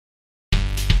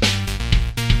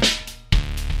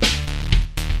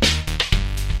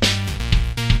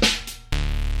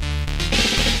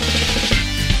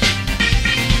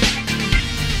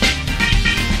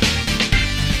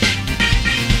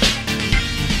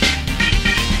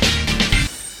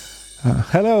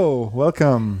Hello,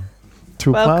 welcome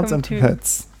to Plants and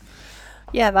Pets.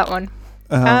 Yeah, that one.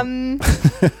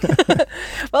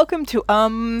 Welcome to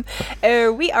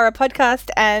we are a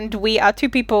podcast, and we are two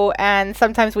people, and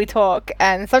sometimes we talk,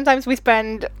 and sometimes we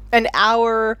spend an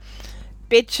hour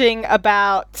bitching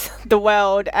about the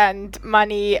world and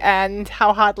money and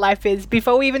how hard life is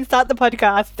before we even start the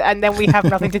podcast, and then we have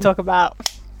nothing to talk about.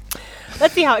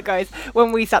 Let's see how it goes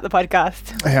when we start the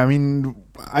podcast. I mean,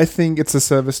 I think it's a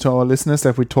service to our listeners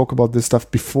that we talk about this stuff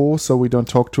before, so we don't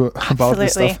talk about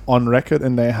this stuff on record,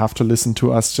 and they have to listen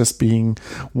to us just being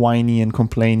whiny and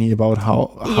complaining about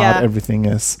how hard everything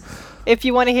is. If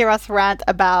you want to hear us rant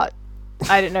about,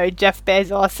 I don't know, Jeff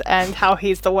Bezos and how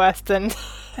he's the worst and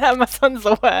Amazon's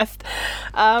the worst,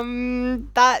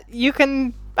 that you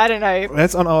can... I don't know.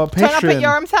 That's on our Patreon. Turn up at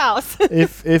Yoram's house.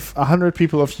 if 100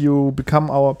 people of you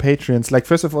become our Patreons, like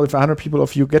first of all, if 100 people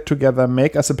of you get together,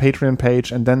 make us a Patreon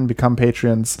page, and then become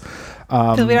Patreons.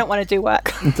 Because we don't want to do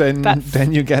work.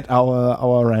 Then you get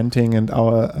our ranting and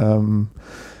our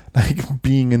like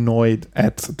being annoyed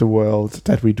at the world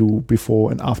that we do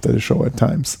before and after the show at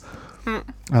times.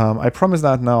 I promise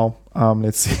that now.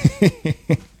 Let's see.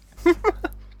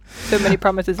 So many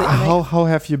promises. How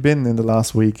have you been in the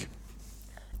last week?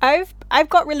 I've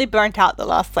got really burnt out the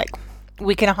last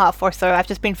week and a half or so. I've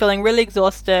just been feeling really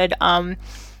exhausted. I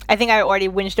think I already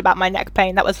whinged about my neck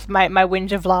pain. That was my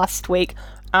whinge of last week.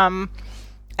 That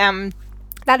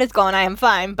is gone. I am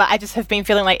fine, but I just have been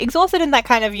feeling exhausted in that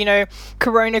kind of,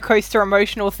 Corona coaster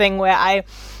emotional thing where I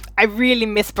really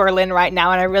miss Berlin right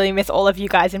now, and I really miss all of you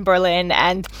guys in Berlin,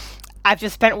 and I've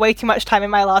just spent way too much time in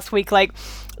my last week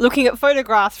looking at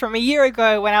photographs from a year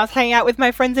ago when I was hanging out with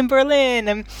my friends in Berlin,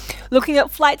 and looking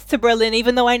at flights to Berlin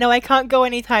even though I know I can't go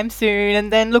anytime soon,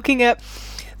 and then looking at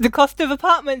the cost of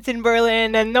apartments in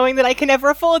Berlin and knowing that I can never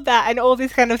afford that, and all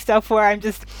this kind of stuff where I'm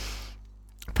just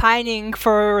pining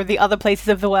for the other places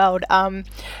of the world.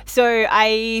 So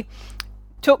I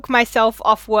took myself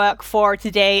off work for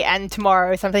today and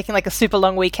tomorrow, so I'm taking a super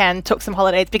long weekend, took some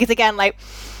holidays, because again,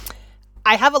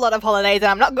 I have a lot of holidays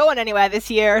and I'm not going anywhere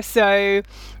this year, so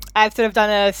I've sort of done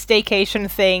a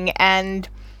staycation thing, and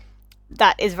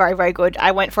that is very, very good.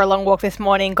 I went for a long walk this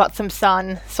morning, got some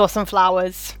sun, saw some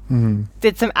flowers,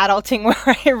 did some adulting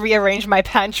where I rearranged my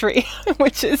pantry,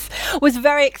 which was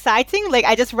very exciting.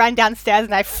 I just ran downstairs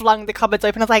and I flung the cupboards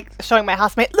open. I was showing my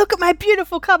housemate, look at my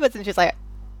beautiful cupboards, and she's like,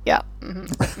 yeah.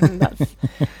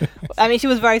 I mean, she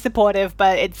was very supportive,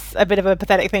 but it's a bit of a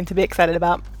pathetic thing to be excited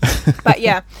about. But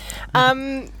yeah.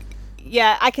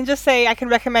 I can just say I can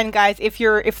recommend, guys, if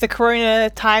the corona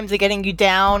times are getting you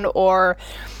down, or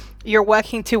you're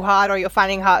working too hard, or you're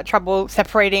finding trouble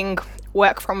separating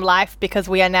work from life, because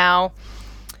we are now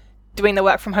doing the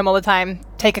work from home all the time,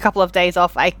 take a couple of days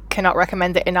off. I cannot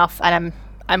recommend it enough, and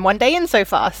I'm one day in so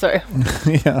far, so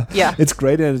yeah. It's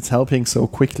great that it's helping so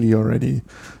quickly already.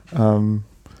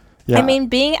 I mean,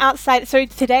 being outside. So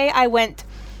today I went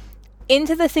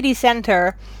into the city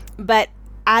center, but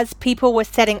as people were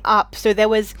setting up, so there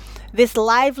was this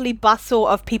lively bustle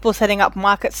of people setting up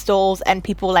market stalls and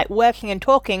people working and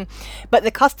talking, but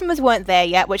the customers weren't there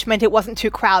yet, which meant it wasn't too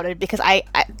crowded, because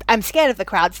I'm scared of the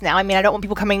crowds now. I mean, I don't want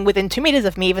people coming within 2 meters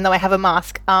of me, even though I have a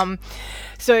mask.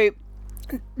 So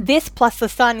this plus the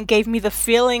sun gave me the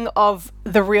feeling of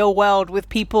the real world with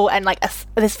people, and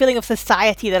this feeling of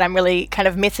society that I'm really kind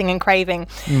of missing and craving,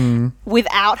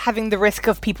 without having the risk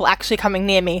of people actually coming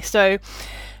near me. So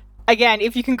again,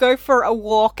 if you can go for a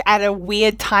walk at a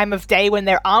weird time of day when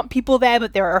there aren't people there,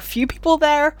 but there are a few people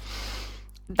there,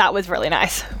 that was really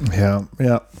nice. Yeah.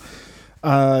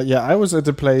 I was at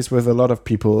a place with a lot of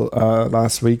people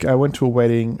last week. I went to a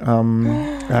wedding,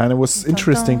 and it was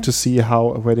interesting to see how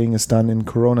a wedding is done in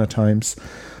Corona times.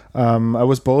 I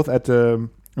was both at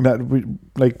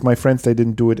my friends, they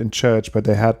didn't do it in church, but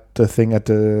they had the thing at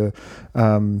the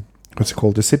what's it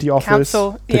called, the city office,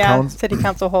 city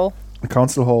council hall.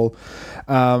 Council hall,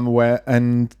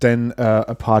 and then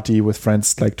a party with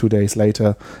friends 2 days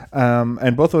later,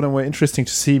 and both of them were interesting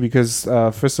to see, because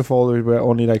first of all, there were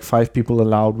only 5 people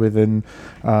allowed within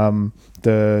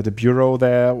the bureau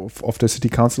there of the city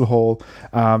council hall.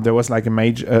 There was a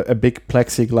big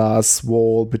plexiglass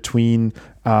wall between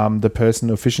the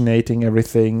person officiating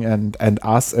everything and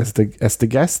us as the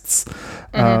guests.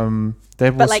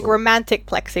 But romantic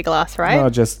plexiglass, right? No,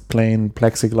 just plain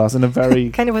plexiglass, in a very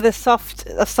kind of with a soft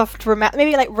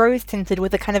maybe rose tinted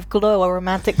with a kind of glow, a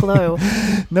romantic glow.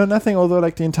 No, nothing. Although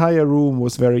the entire room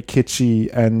was very kitschy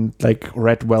and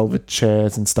red velvet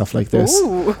chairs and stuff like this.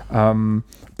 Ooh.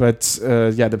 But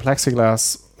the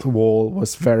plexiglass wall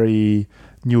was very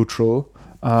neutral.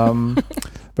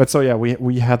 But but so yeah,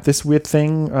 we had this weird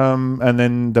thing, and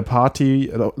then the party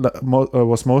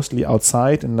was mostly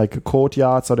outside in like a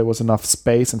courtyard, so there was enough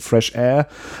space and fresh air,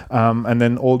 and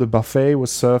then all the buffet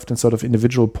was served in sort of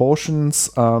individual portions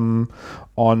on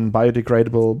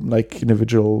biodegradable like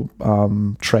individual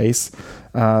trays.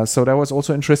 So that was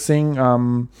also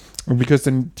interesting, because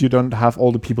then you don't have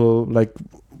all the people like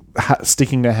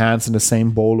sticking their hands in the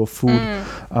same bowl of food.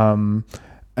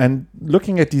 And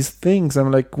looking at these things, I'm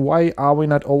like, why are we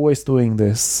not always doing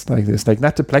this like this? Like,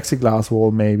 not the plexiglass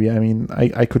wall, maybe. I mean,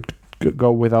 I could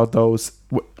go without those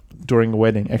during a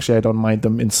wedding. Actually, I don't mind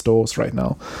them in stores right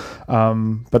now.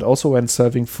 But also when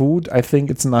serving food, I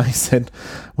think it's nice that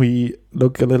we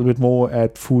look a little bit more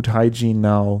at food hygiene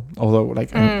now. Although,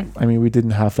 like, I mean, we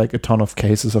didn't have like a ton of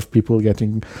cases of people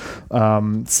getting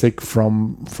sick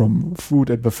from food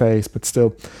at buffets, but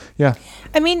still, yeah.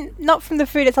 I mean, not from the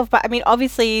food itself, but I mean,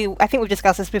 obviously, I think we've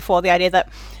discussed this before, the idea that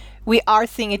we are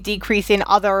seeing a decrease in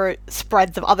other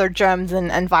spreads of other germs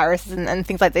and viruses and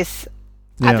things like this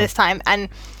at this time. And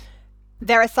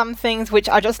there are some things which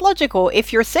are just logical.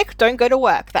 If you're sick, don't go to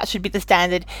work. That should be the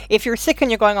standard. If you're sick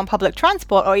and you're going on public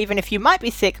transport, or even if you might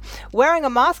be sick, wearing a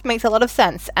mask makes a lot of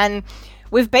sense. And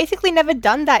we've basically never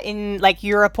done that in like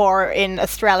Europe or in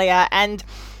Australia. And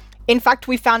in fact,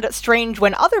 we found it strange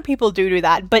when other people do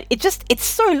that, but it's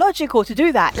so logical to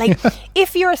do that. Like,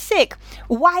 if you're sick,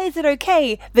 why is it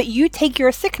okay that you take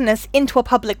your sickness into a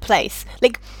public place?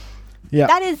 Like,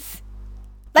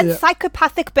 that's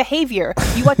psychopathic behavior.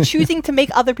 You are choosing to make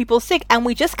other people sick, and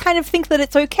we just kind of think that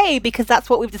it's okay because that's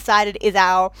what we've decided is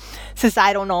our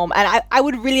societal norm. And I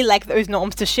would really like those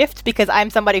norms to shift, because I'm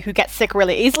somebody who gets sick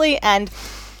really easily, and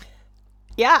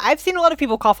I've seen a lot of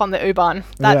people cough on the U-Bahn.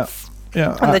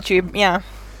 On the tube, Yeah,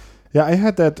 I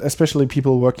heard that especially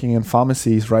people working in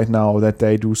pharmacies right now, that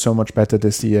they do so much better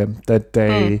this year, that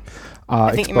they are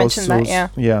I think you mentioned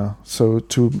that, so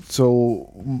to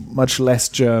so much less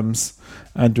germs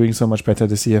and doing so much better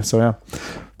this year. So yeah.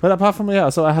 But apart from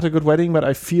so I had a good wedding, but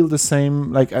I feel the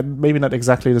same, like maybe not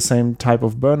exactly the same type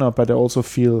of burnout, but I also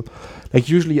feel like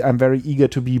usually I'm very eager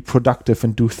to be productive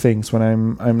and do things when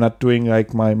I'm not doing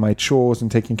like my chores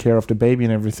and taking care of the baby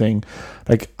and everything.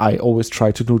 Like, I always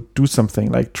try to do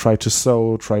something, like try to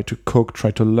sew, try to cook,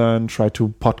 try to learn, try to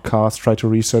podcast, try to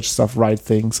research stuff, write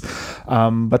things.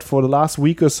 But for the last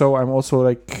week or so, I'm also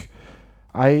like,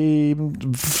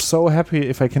 I'm so happy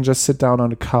if I can just sit down on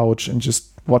the couch and just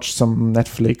watch some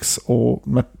Netflix or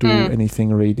not do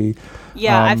anything really.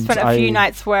 I've spent a few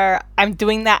nights where I'm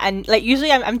doing that, and like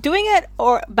usually I'm doing it,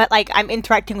 but like I'm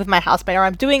interacting with my housemate, or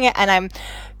I'm doing it and I'm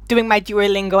doing my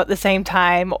Duolingo at the same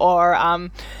time, or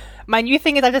my new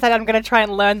thing is I decided I'm going to try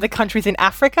and learn the countries in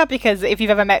Africa, because if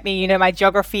you've ever met me, you know my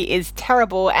geography is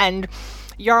terrible. And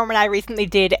Yoram and I recently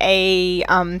did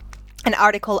an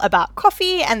article about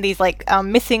coffee and these like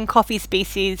missing coffee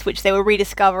species which they were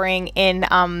rediscovering in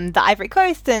the Ivory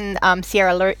Coast and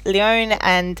Sierra Leone,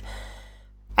 and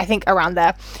I think around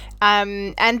there.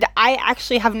 And I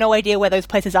actually have no idea where those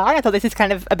places are. I thought this is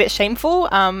kind of a bit shameful.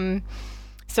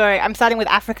 So I'm starting with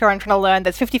Africa. I'm trying to learn.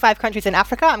 There's 55 countries in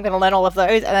Africa. I'm going to learn all of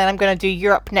those, and then I'm going to do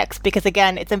Europe next, because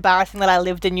again, it's embarrassing that I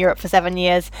lived in Europe for 7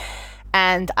 years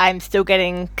and I'm still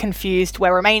getting confused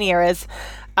where Romania is.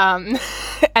 And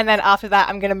then after that,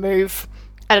 I'm going to move,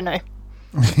 I don't know,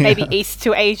 maybe east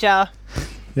to Asia.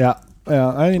 Yeah.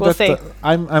 I mean, we'll see.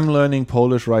 I'm learning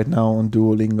Polish right now on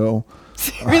Duolingo.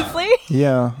 Seriously?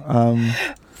 Yeah.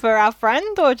 For our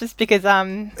friend, or just because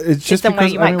it's just somewhere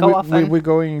because you might go often? We're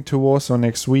going to Warsaw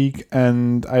next week,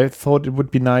 and I thought it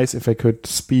would be nice if I could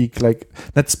speak, like,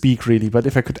 not speak really, but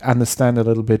if I could understand a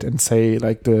little bit and say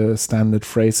like the standard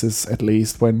phrases at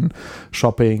least when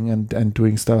shopping and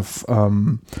doing stuff.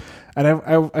 And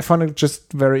I found it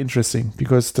just very interesting,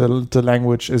 because the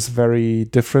language is very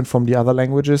different from the other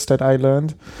languages that I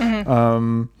learned.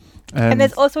 Mm-hmm. And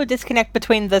there's also a disconnect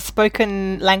between the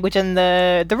spoken language and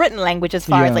the written language, as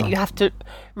far as like you have to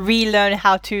relearn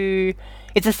how to.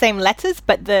 It's the same letters,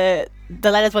 but the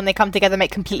letters when they come together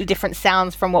make completely different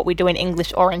sounds from what we do in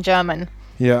English or in German.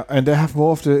 Yeah, and they have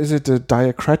more of the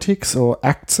diacritics or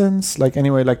accents, like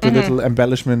anyway, like the little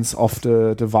embellishments of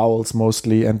the vowels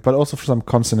mostly, but also for some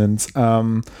consonants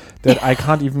that I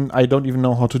don't even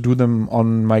know how to do them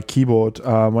on my keyboard.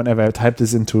 Whenever I type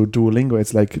this into Duolingo,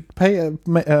 it's like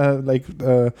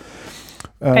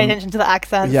Pay attention to the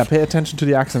accents. Yeah, pay attention to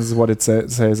the accents is what it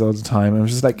says all the time. I'm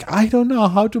just like, I don't know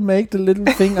how to make the little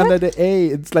thing under the A.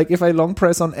 It's like if I long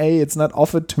press on A, it's not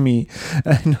offered to me.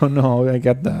 I don't know how I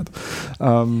get that.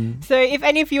 So if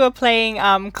any of you are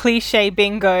playing cliche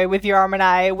bingo with Yoram and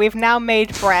I, we've now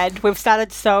made bread. We've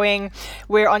started sewing.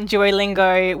 We're on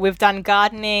Duolingo. We've done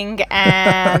gardening,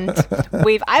 and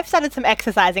I've started some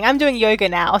exercising. I'm doing yoga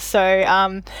now, so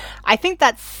I think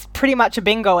that's pretty much a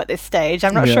bingo at this stage.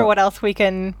 I'm not sure what else we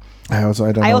can. I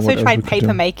also tried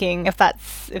paper making, if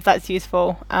that's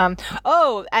useful. And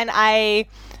I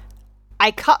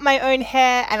cut my own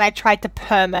hair and I tried to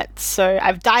perm it. So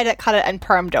I've dyed it, cut it, and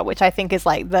permed it, which I think is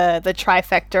like the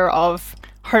trifecta of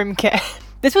home care.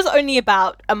 This was only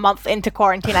about a month into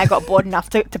quarantine. I got bored enough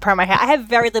to perm my hair. I have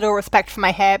very little respect for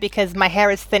my hair because my hair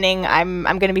is thinning. I'm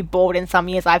going to be bald in some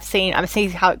years. I'm seeing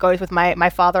how it goes with my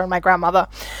father and my grandmother.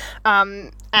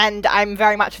 And I'm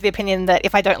very much of the opinion that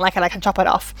if I don't like it, I can chop it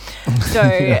off. So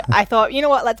I thought, you know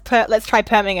what, let's try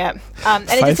perming it. And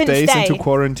it just didn't 5 days stay. into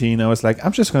quarantine, I was like,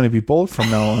 I'm just going to be bald from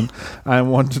now on. I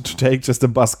wanted to take just a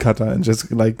buzz cutter and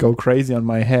just like go crazy on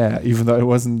my hair, even though it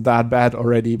wasn't that bad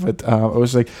already. But I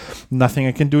was like, nothing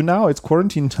I can do now. It's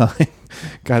quarantine time.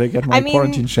 Gotta get my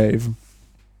quarantine shave.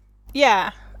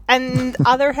 Yeah. And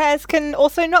other hairs can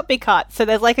also not be cut. So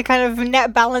there's like a kind of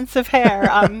net balance of hair.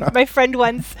 My friend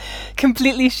once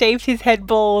completely shaved his head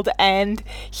bald and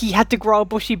he had to grow a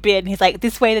bushy beard. And he's like,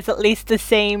 this way there's at least the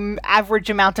same average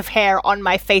amount of hair on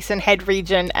my face and head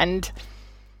region. And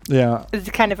yeah, it's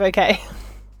kind of okay.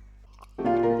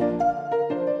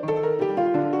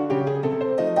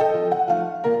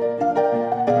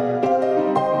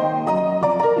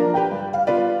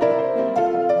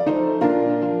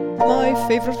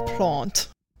 Favorite plant.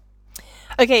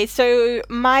 Okay, so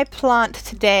my plant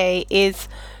today is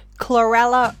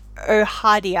Chlorella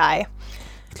ohardii.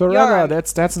 Chlorella,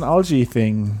 that's an algae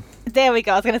thing. There we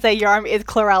go. I was going to say, Yoram, is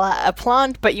Chlorella a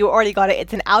plant? But you already got it.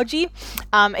 It's an algae.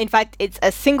 In fact, it's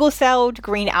a single-celled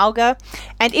green alga.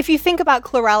 And if you think about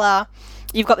Chlorella,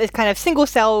 you've got this kind of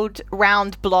single-celled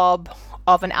round blob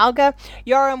of an alga.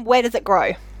 Yoram, where does it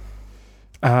grow?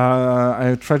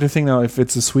 I try to think now if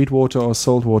it's a sweetwater or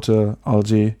saltwater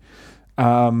algae.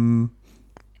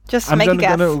 Just make a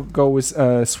guess. I'm gonna go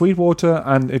with sweetwater,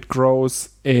 and it grows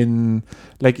in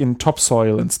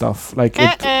topsoil and stuff, like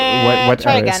wet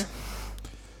try areas.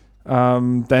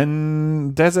 Again.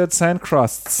 Then desert sand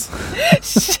crusts.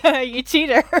 You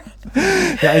cheater.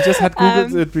 Yeah, I just had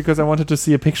Googled it because I wanted to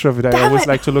see a picture of it. I always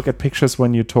like to look at pictures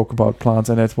when you talk about plants,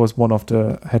 and that was one of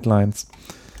the headlines.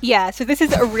 Yeah, so this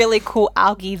is a really cool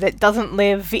algae that doesn't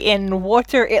live in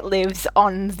water. It lives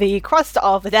on the crust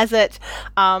of the desert.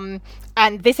 And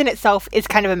this in itself is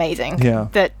kind of amazing. Yeah.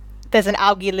 That there's an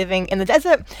algae living in the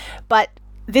desert. But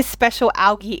this special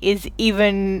algae is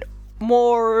even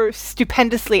more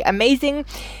stupendously amazing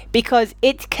because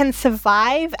it can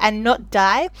survive and not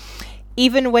die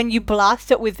even when you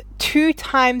blast it with 2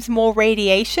 times more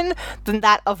radiation than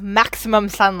that of maximum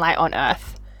sunlight on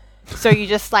Earth. So you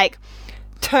just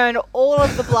turn all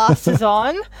of the blasters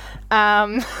on,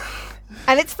 and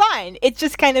it's fine. It's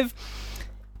just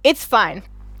it's fine.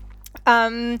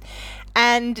 And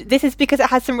this is because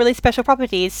it has some really special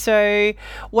properties. So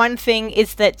one thing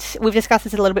is that we've discussed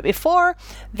this a little bit before.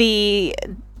 To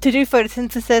do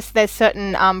photosynthesis, there's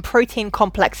certain protein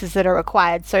complexes that are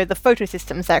required. So the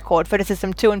photosystems, they're called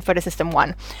photosystem 2 and photosystem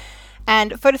 1.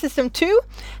 And photosystem 2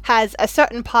 has a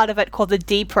certain part of it called the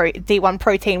D1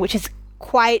 protein, which is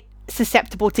quite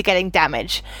susceptible to getting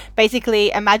damage.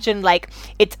 Basically, imagine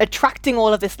it's attracting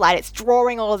all of this light, it's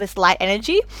drawing all of this light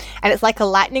energy, and it's like a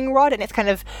lightning rod, and it's kind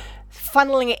of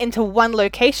funneling it into one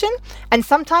location. And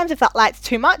sometimes if that light's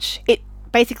too much, it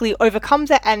basically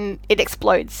overcomes it and it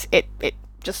explodes. It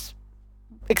just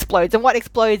explodes. And what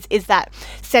explodes is that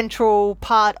central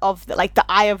part of the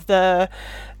eye of the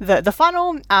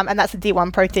funnel, and that's the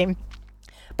D1 protein.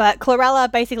 But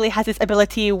Chlorella basically has this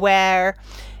ability where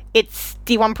its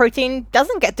D1 protein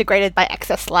doesn't get degraded by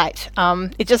excess light.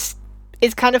 It just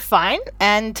is kind of fine,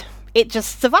 and it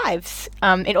just survives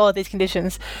in all of these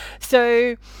conditions.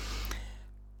 So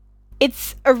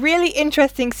it's a really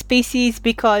interesting species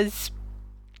because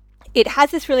it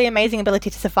has this really amazing ability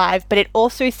to survive, but it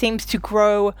also seems to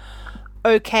grow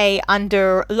okay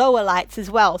under lower lights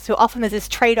as well. So often there's this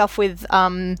trade-off with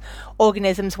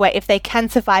organisms where if they can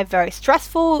survive very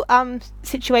stressful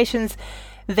situations,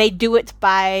 they do it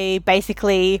by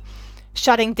basically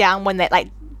shutting down when they're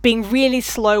being really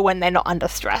slow when they're not under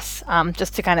stress,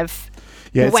 just to kind of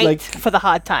it's wait like for the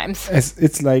hard times.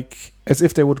 It's like as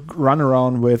if they would run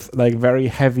around with like very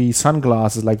heavy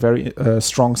sunglasses, like very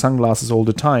strong sunglasses all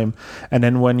the time, and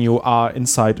then when you are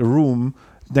inside a room,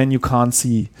 then you can't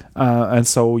see, and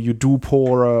so you do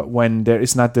poorer when there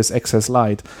is not this excess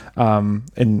light.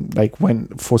 In like when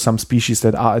for some species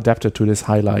that are adapted to this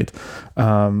high light,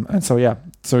 and so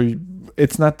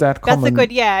it's not that common. That's a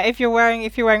good, if you're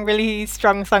wearing really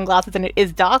strong sunglasses and it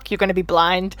is dark, you're going to be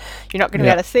blind. You're not going to be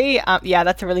able to see.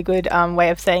 That's a really good way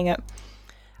of saying it.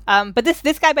 But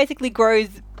this guy basically grows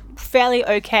fairly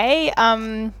okay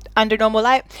under normal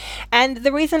light. And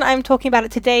the reason I'm talking about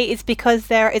it today is because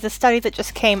there is a study that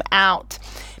just came out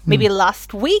maybe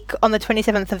last week on the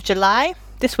 27th of July,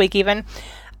 this week even,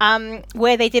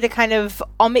 where they did a kind of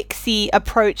omicsy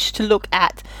approach to look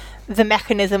at the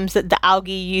mechanisms that the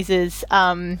algae uses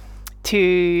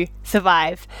to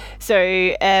survive. So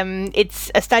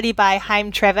it's a study by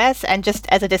Chaim Treves, and just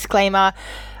as a disclaimer,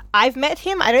 I've met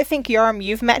him. I don't think, Yoram,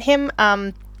 you've met him,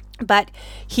 but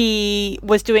he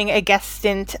was doing a guest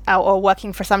stint or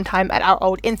working for some time at our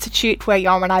old institute where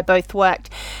Yoram and I both worked,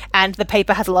 and the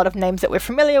paper has a lot of names that we're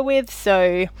familiar with,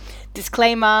 so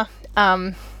disclaimer.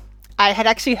 I had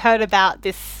actually heard about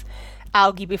this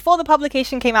algae before the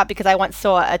publication came out because I once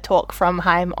saw a talk from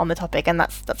Chaim on the topic, and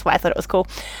that's why I thought it was cool.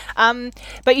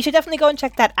 But you should definitely go and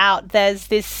check that out. There's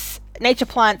this Nature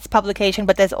Plants publication,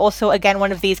 but there's also, again,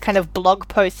 one of these kind of blog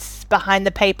posts behind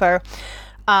the paper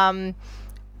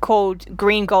called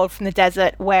Green Gold from the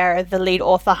Desert, where the lead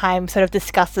author, Chaim, sort of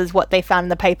discusses what they found in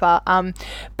the paper.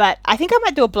 But I think I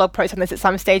might do a blog post on this at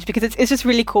some stage because it's just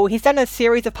really cool. He's done a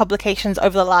series of publications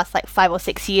over the last 5 or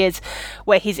 6 years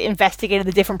where he's investigated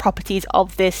the different properties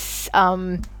of this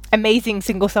amazing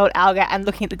single-celled alga and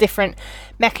looking at the different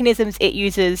mechanisms it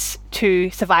uses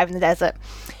to survive in the desert.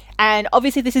 And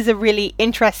obviously this is a really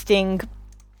interesting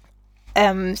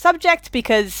subject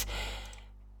because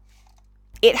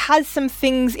it has some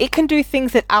things, it can do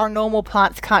things that our normal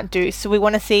plants can't do. So we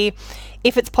want to see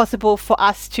if it's possible for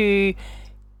us to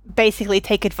basically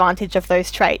take advantage of those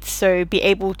traits. So be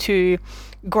able to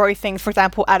grow things, for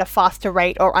example, at a faster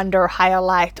rate or under higher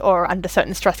light or under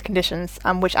certain stress conditions,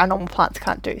 which our normal plants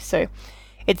can't do. So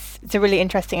it's a really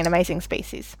interesting and amazing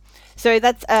species. So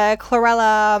that's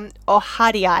Chlorella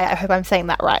orhadii. I hope I'm saying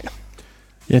that right.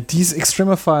 Yeah, these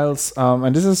extremophiles,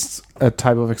 and this is a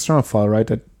type of extremophile, right,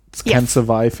 that can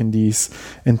survive in these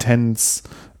intense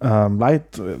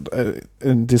light,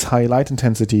 in these high light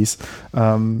intensities.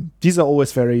 These are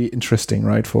always very interesting,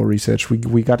 right, for research.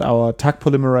 We got our Taq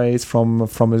polymerase from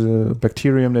a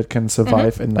bacterium that can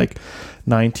survive in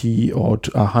 90 or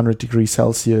 100 degrees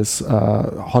Celsius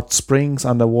hot springs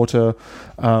underwater.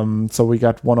 So we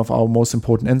got one of our most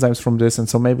important enzymes from this, and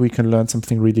so maybe we can learn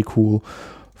something really cool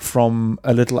from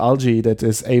a little algae that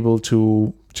is able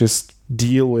to just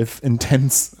deal with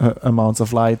intense amounts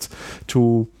of light.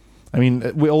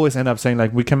 We always end up saying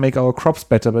we can make our crops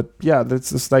better, but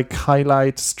this is high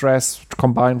light stress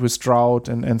combined with drought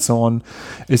and so on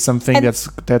is something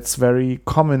that's very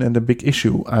common and a big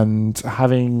issue, and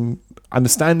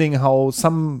understanding how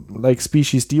some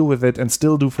species deal with it and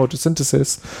still do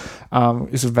photosynthesis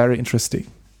is very interesting.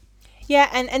 Yeah,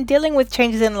 and dealing with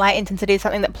changes in light intensity is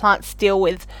something that plants deal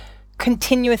with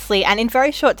continuously and in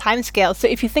very short time scales. So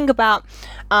if you think about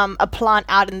a plant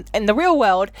out in the real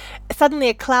world, suddenly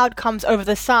a cloud comes over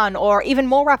the sun, or even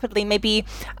more rapidly, maybe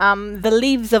the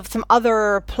leaves of some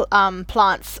other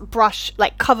plants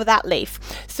cover that leaf.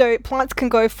 So plants can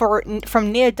go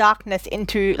from near darkness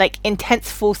into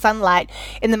intense full sunlight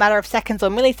in the matter of seconds or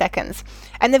milliseconds.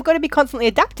 And they've got to be constantly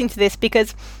adapting to this,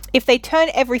 because if they turn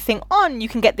everything on, you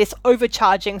can get this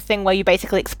overcharging thing where you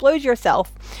basically explode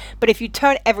yourself. But if you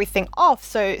turn everything off,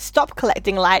 so stop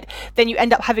collecting light, then you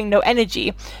end up having no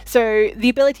energy. So the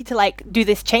ability to do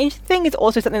this change thing is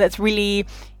also something that's really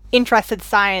interested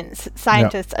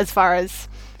scientists as far as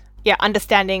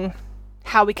understanding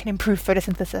how we can improve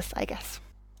photosynthesis, I guess.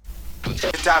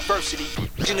 Diversity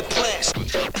in the plants.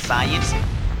 Science.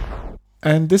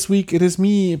 And this week it is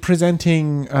me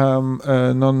presenting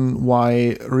a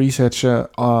non-Y researcher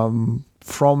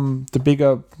from the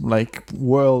bigger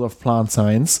world of plant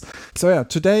science. So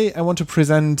today I want to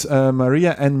present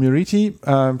Maria Ann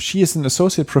Muriti. She is an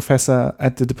associate professor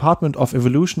at the Department of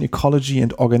Evolution, Ecology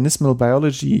and Organismal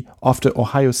Biology of the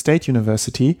Ohio State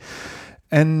University.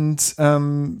 And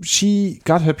she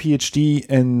got her PhD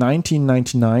in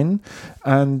 1999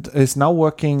 and is now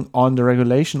working on the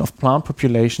regulation of plant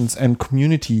populations and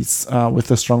communities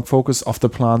with a strong focus of the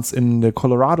plants in the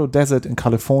Colorado Desert in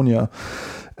California.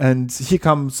 And here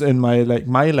comes in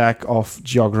my lack of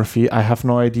geography. I have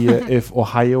no idea if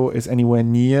Ohio is anywhere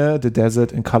near the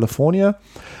desert in California.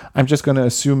 I'm just going to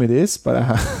assume it is, but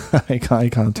I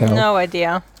can't tell. No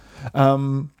idea.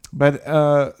 But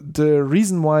the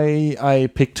reason why I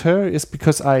picked her is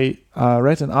because I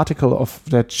read an article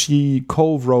that she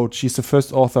co-wrote. She's the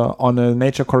first author on a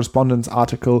Nature Correspondence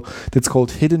article that's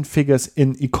called Hidden Figures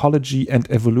in Ecology and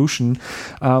Evolution,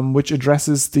 which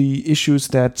addresses the issues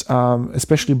that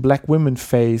especially Black women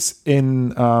face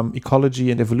in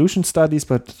ecology and evolution studies,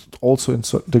 but also in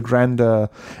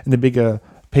the bigger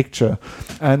picture.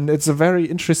 And it's a very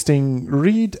interesting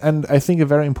read, and I think a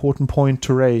very important point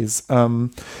to raise,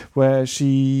 where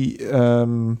she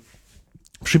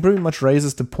pretty much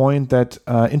raises the point that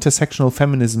intersectional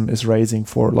feminism is raising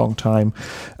for a long time.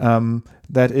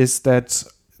 That is that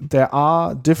there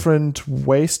are different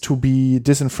ways to be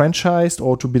disenfranchised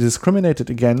or to be discriminated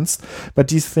against, but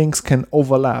these things can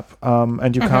overlap,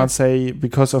 and you can't say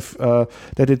because of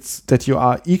that you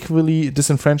are equally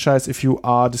disenfranchised if you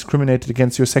are discriminated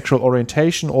against your sexual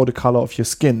orientation or the color of your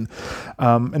skin,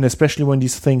 and especially when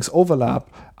these things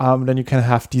overlap, then you can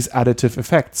have these additive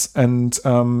effects, and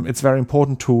it's very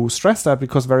important to stress that,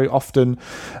 because very often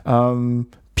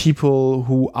people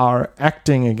who are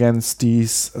acting against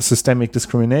these systemic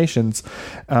discriminations,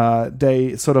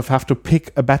 they sort of have to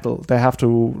pick a battle. They have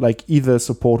to either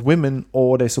support women,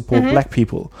 or they support Black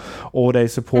people, or they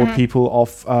support people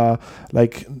of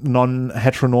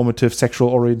non-heteronormative sexual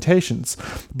orientations.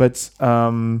 But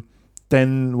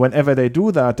then whenever they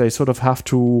do that, they sort of have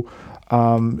to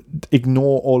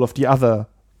ignore all of the other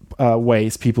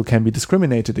ways people can be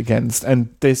discriminated against, and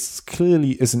this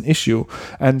clearly is an issue.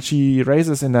 And she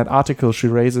raises in that article,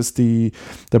 the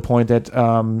point that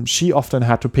she often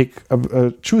had to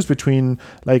choose between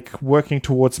working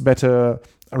towards better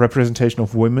representation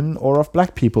of women or of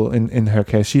Black people. In her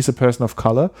case, she's a person of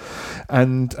color,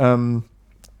 and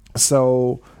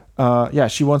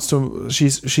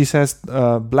she says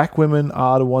Black women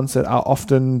are the ones that are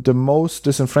often the most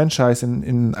disenfranchised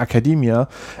in academia,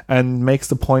 and makes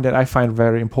the point that I find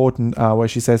very important, where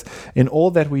she says, in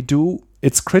all that we do,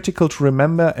 it's critical to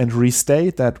remember and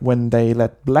restate that when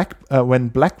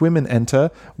Black women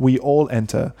enter, we all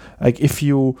enter. If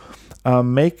you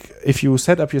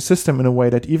set up your system in a way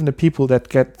that even the people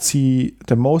that see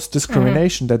the most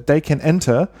discrimination, that they can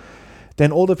enter, then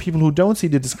all the people who don't see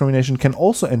the discrimination can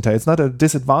also enter. It's not a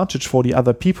disadvantage for the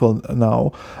other people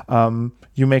now.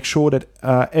 You make sure that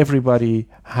everybody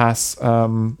has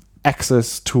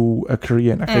access to a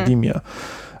career in academia.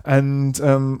 And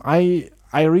I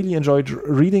really enjoyed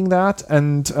reading that.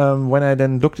 And when I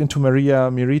then looked into Maria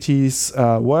Miriti's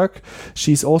work,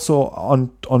 she's also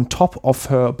on top of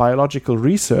her biological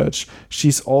research,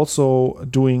 she's also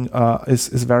doing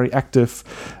is very active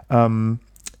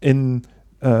in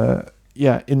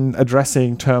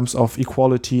addressing terms of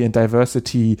equality and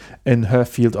diversity in her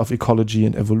field of ecology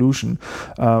and evolution,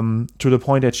 to the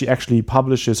point that she actually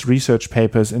publishes research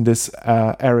papers in this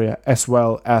area, as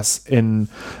well as in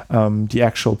the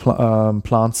actual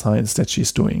plant science that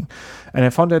she's doing. And I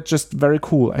found that just very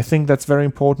cool. I think that's very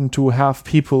important to have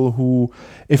people who,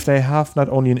 if they have not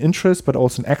only an interest but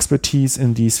also an expertise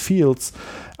in these fields,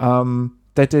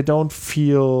 that they don't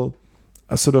feel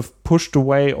sort of pushed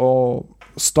away or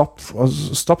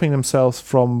stopping themselves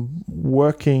from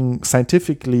working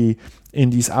scientifically in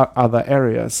these other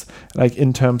areas,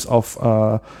 in terms of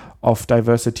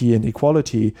diversity and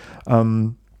equality.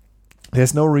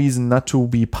 There's no reason not to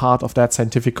be part of that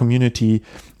scientific community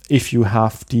if you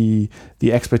have the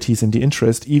expertise and the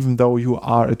interest, even though you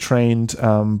are a trained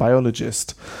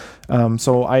biologist.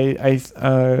 So I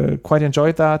quite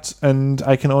enjoyed that, and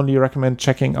I can only recommend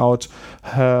checking out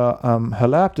her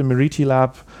lab, the Miriti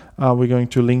lab. We're going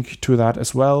to link to that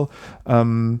as well,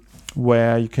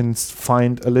 where you can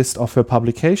find a list of her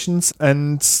publications.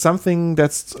 And something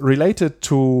that's related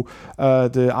to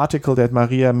the article that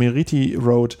Maria Miriti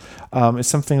wrote is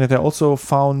something that I also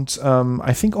found,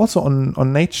 I think also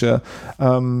on Nature.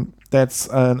 That's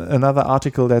another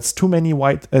article that's too many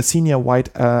senior white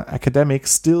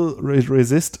academics still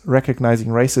resist recognizing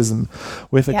racism.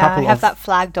 With a couple I have that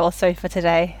flagged also for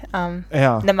today.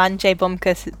 Nemanje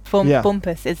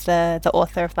Bumpus is the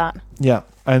author of that. Yeah,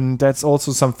 and that's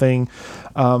also something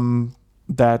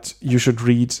that you should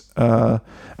read.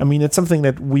 It's something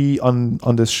that we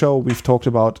on this show we've talked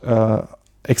about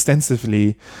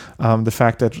extensively, the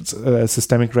fact that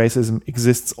systemic racism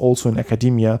exists also in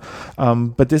academia,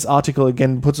 but this article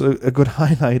again puts a good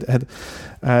highlight at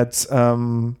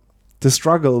the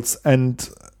struggles and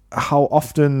how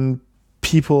often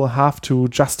people have to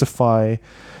justify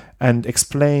and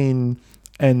explain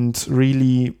and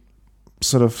really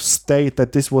sort of state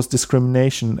that this was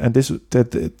discrimination, and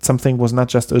that something was not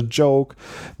just a joke,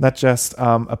 not just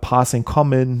a passing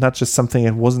comment, not just something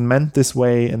that wasn't meant this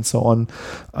way, and so on.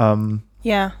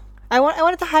 I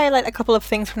wanted to highlight a couple of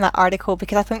things from that article,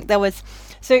 because I think there was...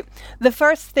 So the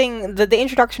first thing, the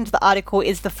introduction to the article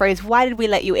is the phrase, "Why did we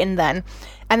let you in then?"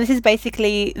 And this is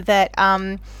basically that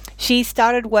she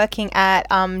started working at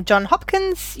Johns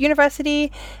Hopkins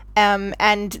University,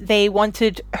 and they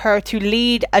wanted her to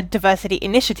lead a diversity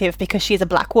initiative because she's a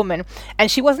black woman, and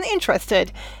she wasn't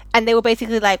interested. And they were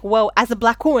basically like, well, as a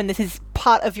black woman, this is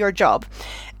part of your job.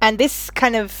 And this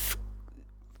kind of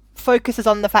focuses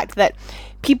on the fact that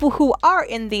people who are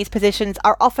in these positions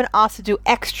are often asked to do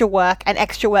extra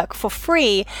work for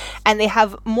free, and they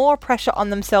have more pressure on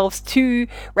themselves to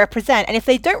represent. And if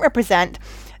they don't represent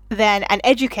and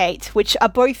educate, which are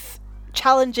both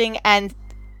challenging and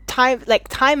time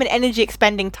and energy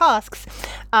expending tasks,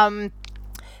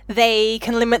 they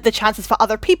can limit the chances for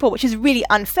other people, which is really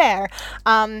unfair.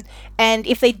 And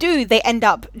if they do, they end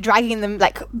up dragging them,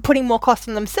 putting more costs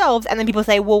on themselves, and then people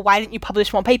say, well, why didn't you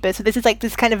publish more papers? So this is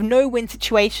this kind of no-win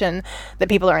situation that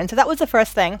people are in. So that was the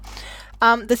first thing.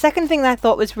 The second thing that I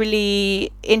thought was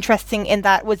really interesting in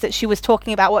that was that she was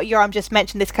talking about what Yoram just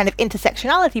mentioned, this kind of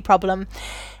intersectionality problem.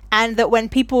 And that when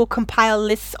people compile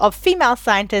lists of female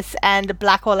scientists and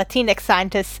black or Latinx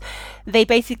scientists, they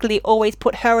basically always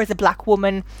put her as a black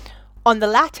woman on the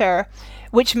latter,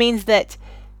 which means that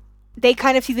they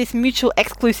kind of see this mutual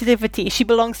exclusivity. She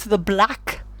belongs to the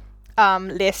black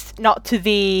list, not to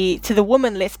the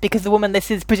woman list, because the woman list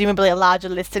is presumably a larger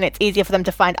list and it's easier for them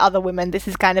to find other women. This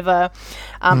is kind of a,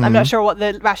 I'm not sure what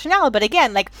the rationale, but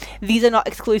again, these are not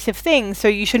exclusive things, so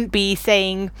you shouldn't be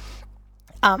saying...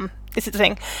 this is the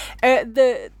thing.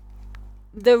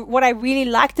 What I really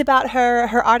liked about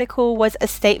her article was a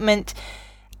statement,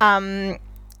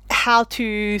 how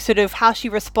she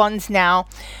responds now.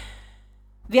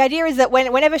 The idea is that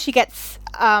whenever she gets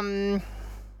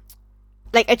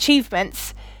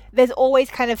achievements, there's always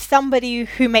kind of somebody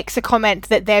who makes a comment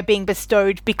that they're being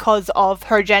bestowed because of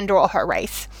her gender or her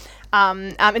race.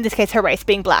 In this case, her race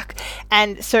being black.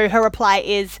 And so her reply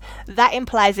is, that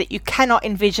implies that you cannot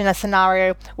envision a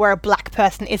scenario where a black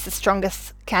person is the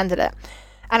strongest candidate.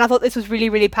 And I thought this was really,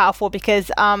 really powerful because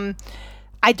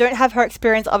I don't have her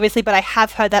experience, obviously, but I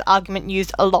have heard that argument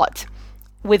used a lot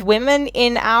with women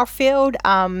in our field,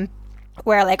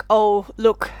 where oh,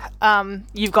 look,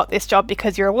 you've got this job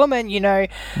because you're a woman,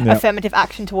 affirmative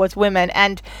action towards women.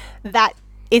 And that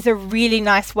is a really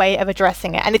nice way of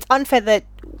addressing it. And it's unfair that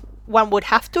one would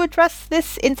have to address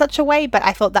this in such a way, but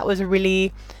I thought that was a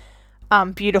really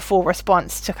beautiful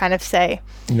response to kind of say.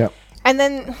 Yep. And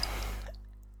then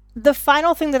the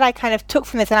final thing that I kind of took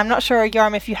from this, and I'm not sure,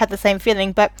 Yoram, if you had the same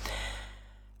feeling, but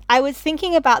I was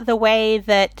thinking about the way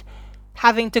that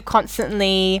having to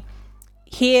constantly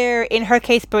hear, in her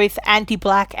case, both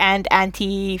anti-black and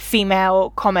anti-female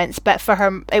comments, but for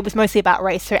her, it was mostly about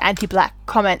race, so anti-black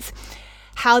comments,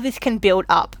 how this can build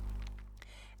up.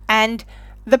 And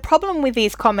the problem with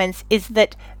these comments is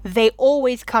that they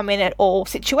always come in at all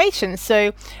situations.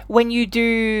 So when you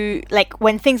do,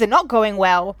 when things are not going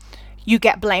well, you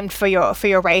get blamed for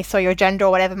your race or your gender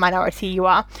or whatever minority you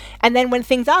are. And then when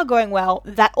things are going well,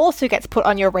 that also gets put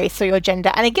on your race or your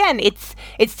gender. And again, it's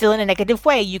still in a negative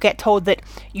way. You get told that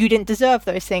you didn't deserve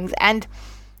those things. And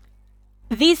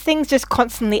these things just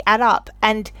constantly add up.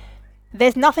 And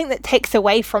there's nothing that takes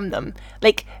away from them.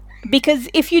 Because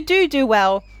if you do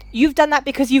well, you've done that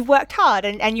because you've worked hard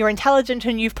and you're intelligent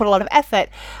and you've put a lot of effort.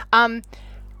 And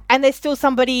there's still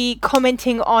somebody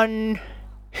commenting on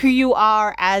who you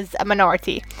are as a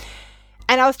minority.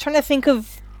 And I was trying to think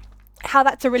of how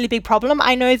that's a really big problem.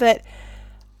 I know that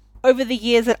over the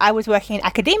years that I was working in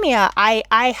academia,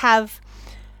 I have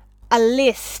a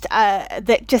list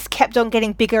that just kept on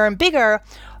getting bigger and bigger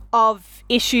of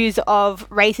issues of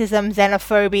racism,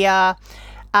 xenophobia,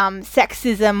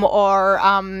 sexism,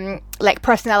 or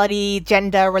personality,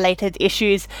 gender related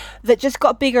issues that just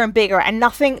got bigger and bigger, and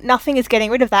nothing is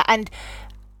getting rid of that. And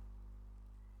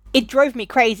it drove me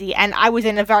crazy, and I was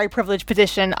in a very privileged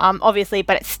position, obviously,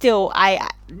 but it's still,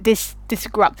 this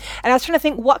grew up. And I was trying to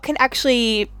think what can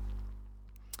actually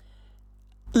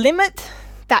limit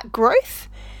that growth.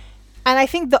 And I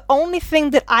think the only thing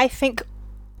that I think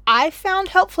I found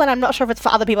helpful, and I'm not sure if it's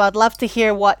for other people, I'd love to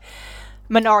hear what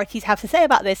minorities have to say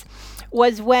about this,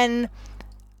 was when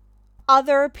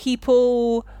other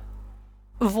people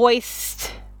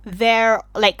voiced their,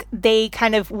 they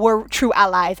kind of were true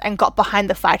allies and got behind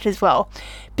the fight as well.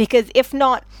 Because if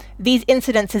not, these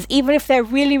incidences, even if they're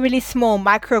really, really small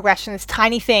microaggressions,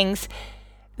 tiny things,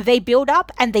 they build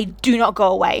up and they do not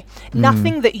go away.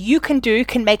 Nothing that you can do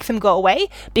can make them go away,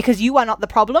 because you are not the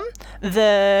problem.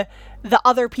 The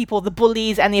other people, the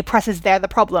bullies and the oppressors, they're the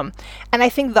problem. And I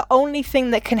think the only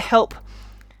thing that can help,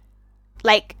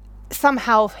 like,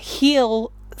 somehow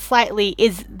heal slightly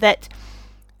is that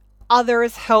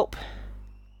others help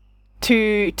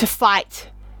to fight.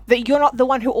 That you're not the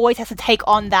one who always has to take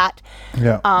on that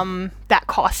that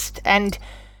cost. And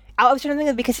I was trying to think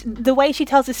of, because the way she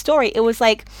tells this story, it was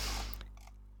like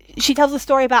she tells a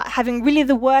story about having really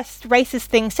the worst racist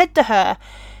thing said to her,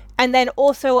 and then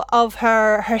also of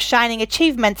her shining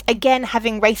achievements, again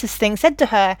having racist things said to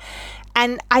her.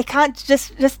 And I can't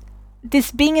just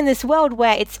this being in this world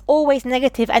where it's always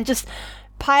negative and just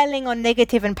piling on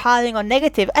negative and piling on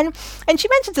negative. And she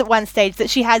mentions at one stage that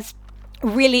she has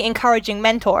really encouraging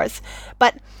mentors,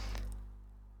 but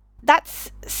that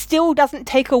still doesn't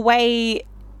take away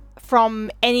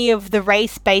from any of the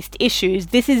race-based issues.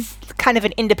 This is kind of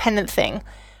an independent thing.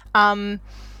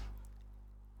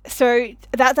 So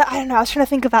that I don't know, I was trying to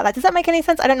think about that. Does that make any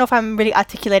sense? I don't know if I'm really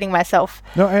articulating myself.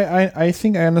 No, I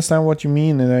think I understand what you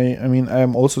mean, and I mean, I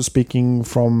am also speaking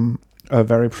from a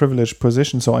very privileged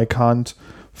position, so I can't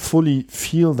fully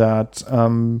feel that.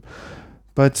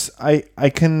 But I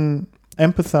can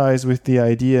empathize with the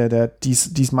idea that these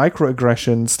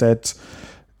microaggressions that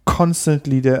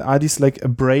constantly, there are these like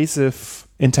abrasive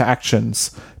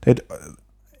interactions that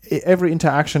every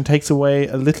interaction takes away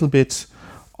a little bit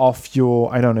of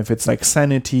your, I don't know if it's like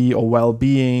sanity or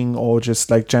well-being or just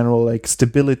like general like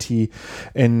stability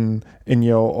in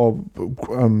your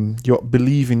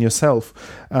belief in yourself,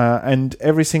 and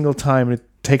every single time it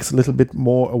takes a little bit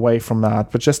more away from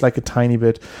that, but just like a tiny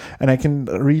bit. And I can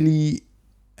really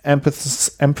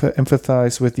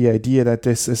empathize with the idea that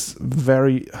this is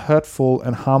very hurtful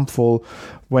and harmful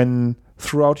when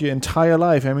throughout your entire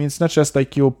life, I mean, it's not just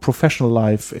like your professional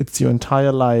life, it's your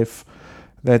entire life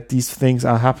that these things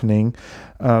are happening.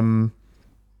 I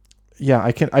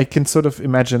can sort of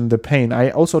imagine the pain. I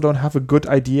also don't have a good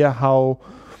idea how,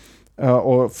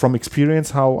 or from experience,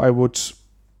 how I would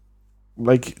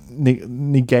like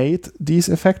negate these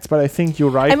effects, but I think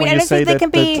you're right when you say that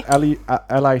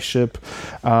allyship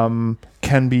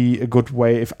can be a good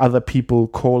way if other people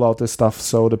call out this stuff,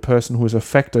 so the person who is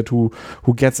affected, who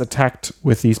gets attacked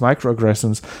with these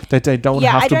microaggressions, that they don't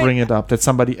have to bring it up, that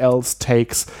somebody else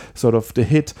takes sort of the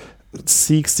hit,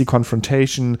 seeks the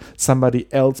confrontation, somebody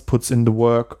else puts in the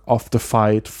work of the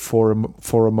fight for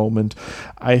a moment.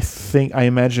 I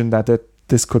imagine that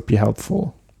this could be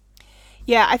helpful.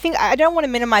 Yeah, I think I don't want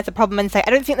to minimize the problem and say I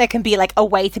don't think there can be like a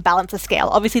way to balance a scale.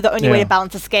 Obviously, the only way to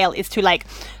balance a scale is to like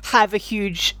have a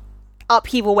huge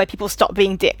upheaval where people stop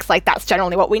being dicks. Like that's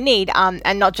generally what we need,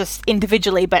 and not just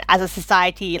individually, but as a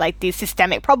society, like these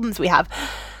systemic problems we have.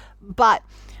 But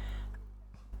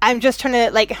I'm just trying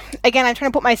to I'm trying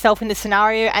to put myself in this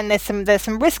scenario, and there's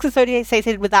some risks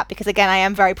associated with that because again, I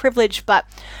am very privileged, but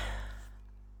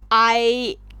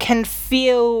I can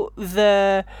feel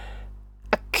the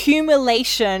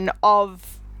accumulation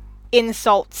of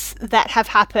insults that have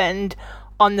happened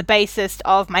on the basis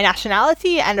of my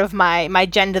nationality and of my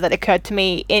gender that occurred to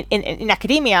me in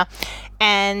academia,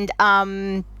 and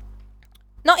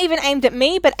not even aimed at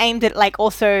me, but aimed at like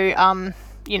also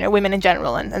women in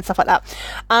general and stuff like that.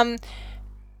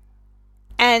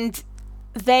 And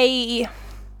these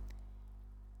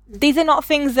are not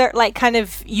things that like kind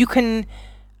of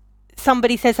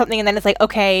somebody says something and then it's like,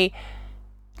 okay,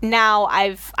 now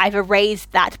I've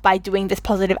erased that by doing this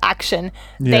positive action.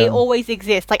 Yeah. They always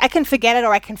exist. Like I can forget it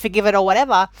or I can forgive it or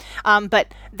whatever,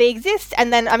 but they exist.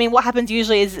 And then, I mean, what happens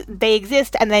usually is they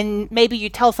exist and then maybe you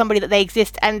tell somebody that they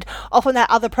exist, and often that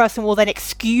other person will then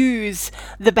excuse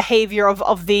the behavior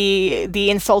of the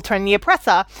insulter and the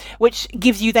oppressor, which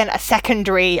gives you then a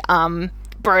secondary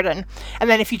burden. And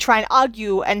then if you try and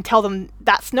argue and tell them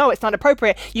it's not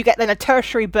appropriate, you get then a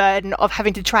tertiary burden of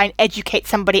having to try and educate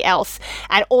somebody else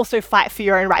and also fight for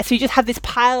your own rights. So you just have this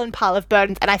pile and pile of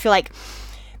burdens, and I feel like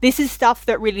this is stuff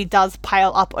that really does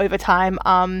pile up over time.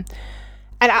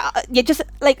 Just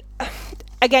like,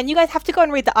 again, you guys have to go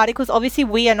and read the articles. Obviously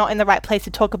we are not in the right place to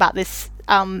talk about this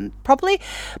properly,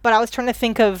 but I was trying to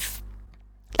think of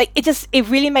like, it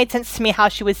really made sense to me how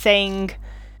she was saying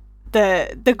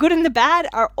the good and the bad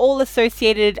are all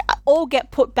associated, all get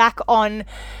put back on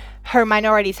her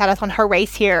minority status, on her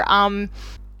race here. And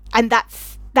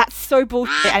that's so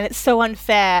bullshit and it's so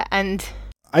unfair. And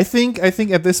I think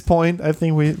at this point, I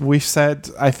think we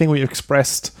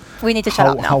expressed we need to shut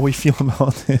up now. How we feel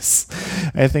about this.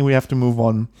 I think we have to move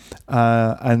on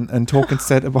and talk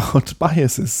instead about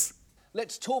biases.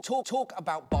 Let's talk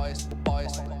about bias.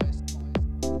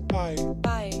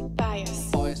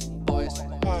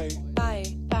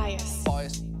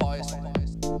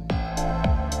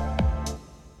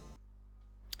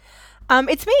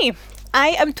 It's me. I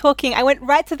am talking. I went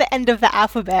right to the end of the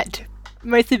alphabet,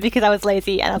 mostly because I was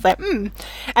lazy, and I was like,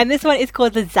 And this one is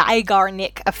called the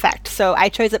Zeigarnik effect. So I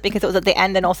chose it because it was at the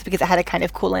end, and also because it had a kind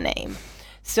of cooler name.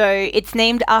 So it's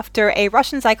named after a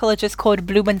Russian psychologist called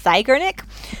Blumen Zeigarnik,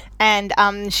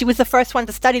 and she was the first one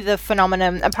to study the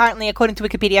phenomenon. Apparently, according to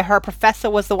Wikipedia, her professor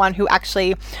was the one who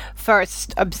actually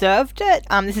first observed it.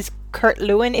 This is Kurt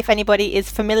Lewin, if anybody is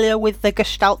familiar with the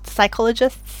Gestalt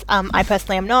psychologists. I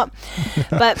personally am not.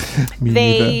 But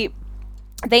they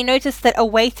noticed that a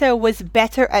waiter was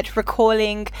better at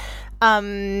recalling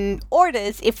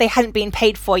orders if they hadn't been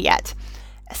paid for yet.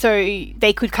 So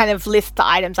they could kind of list the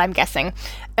items, I'm guessing.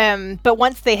 But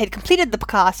once they had completed the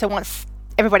task, so once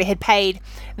everybody had paid,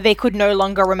 they could no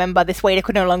longer remember, this waiter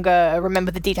could no longer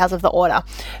remember the details of the order.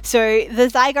 So the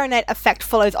Zeigarnik effect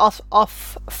follows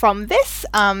off from this.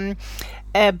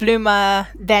 Blumer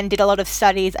then did a lot of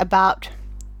studies about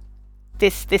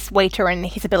this waiter and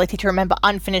his ability to remember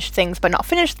unfinished things but not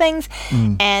finished things.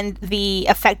 And the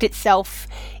effect itself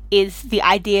is the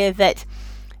idea that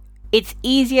it's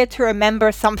easier to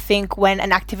remember something when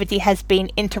an activity has been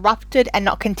interrupted and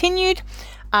not continued,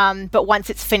 but once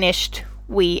it's finished,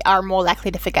 we are more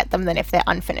likely to forget them than if they're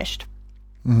unfinished.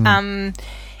 And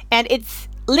it's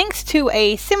linked to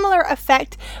a similar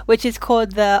effect, which is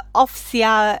called the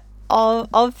Ovsiankina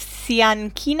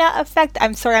effect.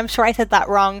 I'm sorry, I'm sure I said that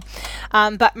wrong.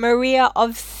 But Maria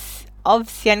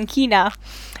Ovsiankina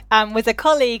was a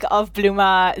colleague of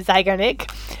Blumer Zeigarnik,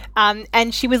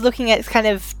 and she was looking at kind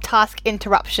of task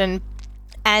interruption.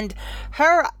 And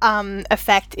her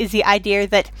effect is the idea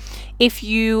that if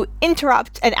you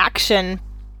interrupt an action,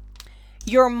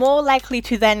 you're more likely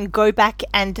to then go back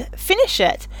and finish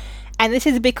it. And this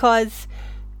is because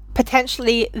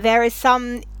potentially there is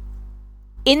some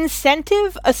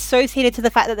incentive associated to the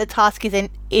fact that the task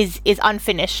is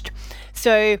unfinished.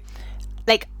 So,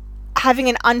 like, having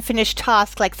an unfinished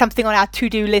task, like something on our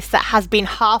to-do list that has been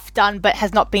half done but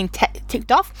has not been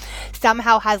ticked off,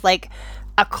 somehow has like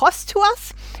a cost to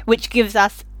us, which gives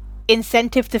us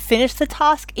incentive to finish the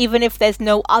task, even if there's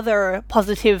no other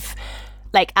positive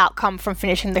like outcome from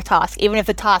finishing the task. Even if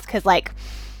the task has like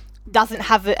doesn't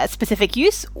have a specific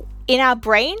use in our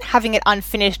brain, having it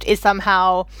unfinished is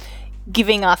somehow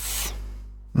giving us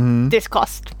this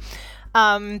cost.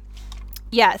 So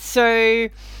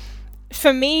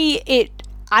for me,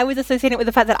 I was associating it with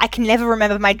the fact that I can never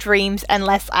remember my dreams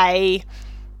unless I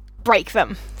break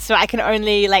them. So I can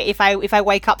only, like, if I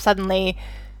wake up suddenly,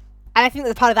 and I think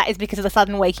that part of that is because of the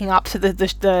sudden waking up, so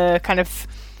the kind of,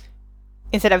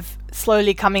 instead of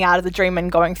slowly coming out of the dream and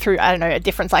going through, I don't know, a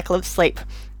different cycle of sleep,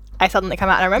 I suddenly come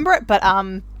out and I remember it. But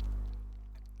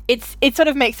it sort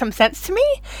of makes some sense to me,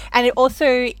 and it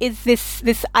also is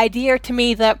this idea to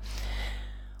me that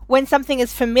when something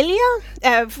is familiar,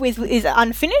 is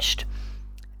unfinished,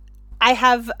 I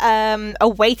have a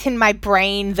weight in my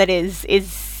brain that is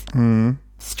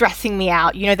stressing me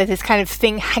out. You know, there's this kind of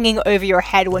thing hanging over your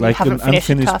head when you haven't finished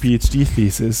a task. Like an unfinished PhD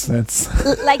thesis.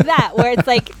 That's like that, where it's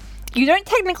like, you don't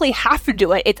technically have to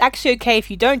do it. It's actually okay if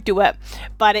you don't do it,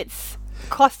 but it's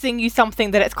costing you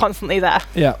something that it's constantly there.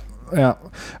 Yeah.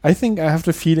 I think I have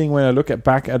the feeling when I look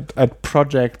back at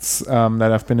projects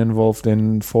that I've been involved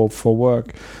in for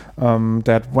work,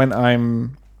 that when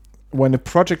a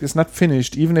project is not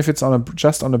finished, even if it's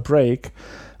just on a break,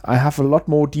 I have a lot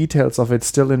more details of it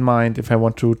still in mind if I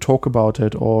want to talk about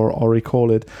it or recall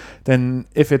it, than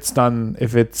if it's done,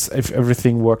 if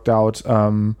everything worked out,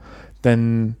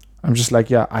 then I'm just like,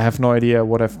 I have no idea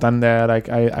what I've done there. Like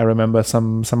I remember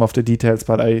some of the details,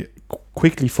 but I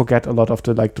quickly forget a lot of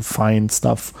the fine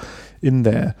stuff in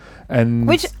there. And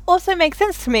which also makes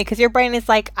sense to me, because your brain is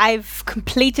like, I've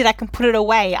completed, I can put it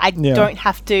away. I don't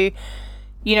have to,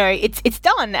 you know, it's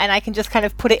done, and I can just kind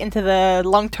of put it into the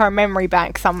long-term memory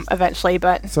bank eventually.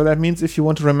 But so that means if you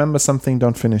want to remember something,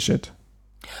 don't finish it.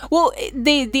 Well,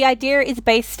 the idea is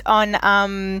based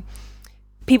on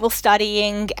people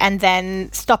studying and then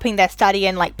stopping their study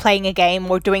and like playing a game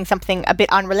or doing something a bit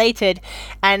unrelated,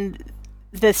 and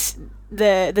the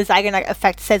Zeigarnik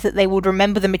effect says that they would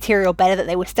remember the material better that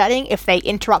they were studying if they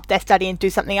interrupt their study and do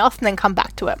something else and then come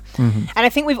back to it. And I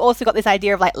think we've also got this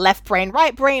idea of like left brain,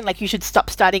 right brain, like you should stop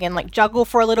studying and like juggle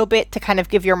for a little bit to kind of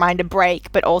give your mind a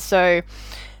break, but also,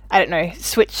 I don't know,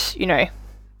 switch, you know,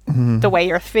 the way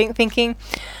you're thinking.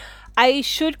 I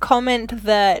should comment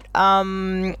that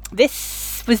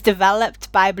this was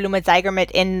developed by Blumer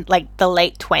Zeigarnik in like the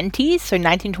late 20s, so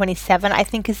 1927 I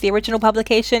think is the original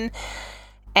publication.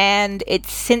 and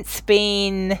it's since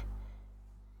been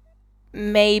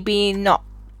shown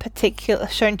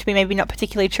to be maybe not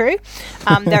particularly true.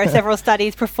 There are several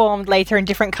studies performed later in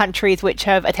different countries which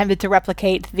have attempted to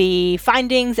replicate the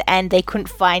findings, and they couldn't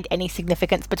find any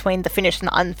significance between the finished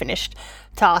and unfinished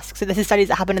tasks. So this is studies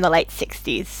that happened in the late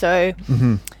 60s. So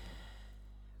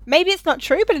maybe it's not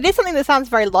true, but it is something that sounds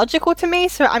very logical to me.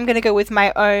 So I'm going to go with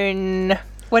my own,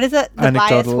 what is it? The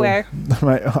bias where...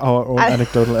 our own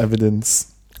anecdotal evidence.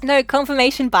 No,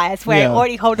 confirmation bias, where I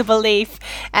already hold a belief,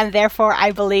 and therefore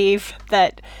I believe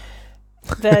that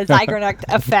the Zeigarnik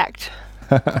effect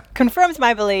confirms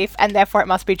my belief, and therefore it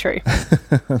must be true.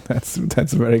 That's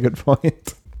a very good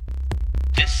point.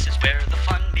 This is where the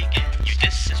fun begins.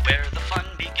 This is where the fun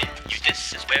begins.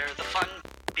 This is where the fun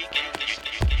begins.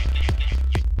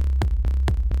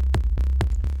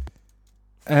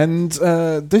 And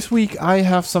this week I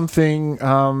have something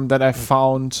that I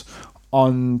found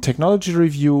on Technology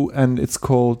Review, and it's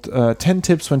called 10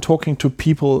 Tips When Talking to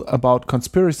People About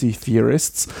Conspiracy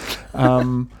Theorists.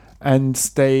 And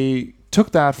they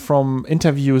took that from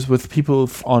interviews with people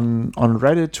on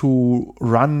Reddit who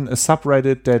run a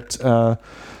subreddit that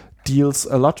deals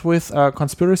a lot with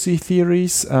conspiracy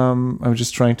theories. I'm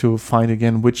just trying to find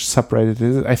again which subreddit it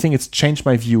is. I think it's Change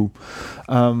My View,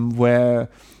 where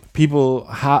people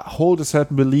hold a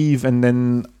certain belief, and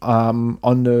then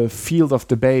on the field of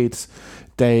debate,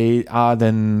 they are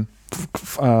then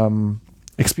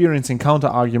experiencing counter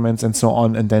arguments and so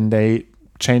on, and then they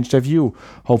change their view,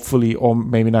 hopefully, or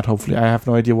maybe not hopefully. I have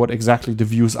no idea what exactly the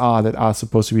views are that are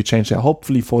supposed to be changed there,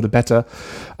 hopefully for the better.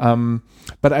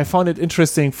 But I found it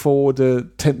interesting for the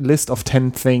list of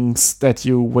 10 things that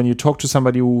when you talk to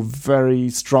somebody who very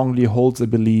strongly holds a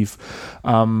belief,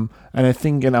 and I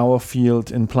think in our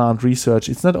field, in plant research,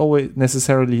 it's not always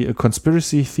necessarily a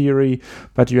conspiracy theory,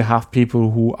 but you have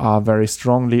people who are very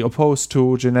strongly opposed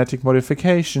to genetic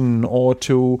modification, or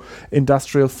to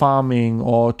industrial farming,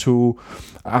 or to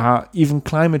even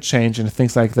climate change and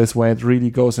things like this, where it really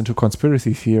goes into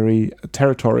conspiracy theory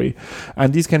territory.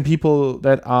 And these can people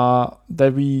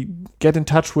that we get in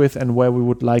touch with, and where we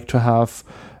would like to have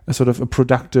a sort of a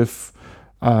productive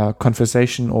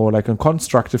conversation, or like a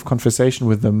constructive conversation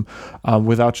with them,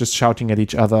 without just shouting at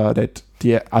each other that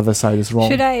the other side is wrong.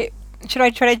 Should I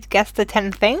try to guess the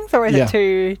 10 things, or is it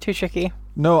too tricky?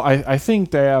 No, I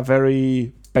think they are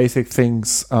very basic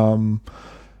things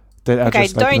that are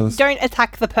just like don't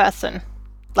attack the person.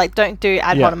 Like, don't do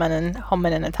ad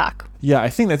hominem attack. Yeah, I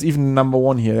think that's even number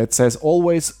one here. That says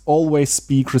always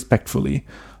speak respectfully.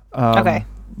 Okay.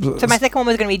 So my second one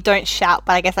was going to be don't shout,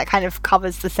 but I guess that kind of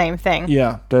covers the same thing.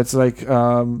 Yeah, that's like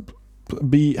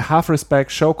have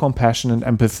respect, show compassion and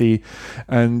empathy,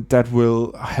 and that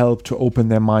will help to open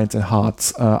their minds and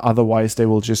hearts. Otherwise, they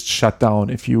will just shut down.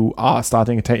 If you are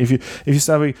starting if you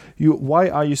start why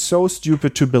are you so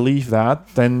stupid to believe that?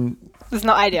 Then it's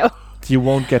not ideal. You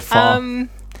won't get far.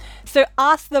 So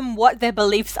ask them what their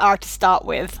beliefs are to start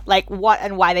with, like what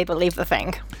and why they believe the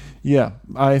thing. Yeah,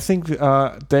 I think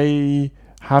they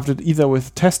have it either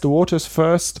with test the waters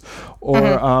first,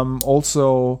 or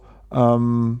also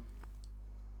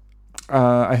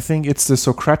I think it's the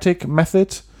Socratic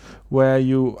method, where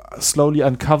you slowly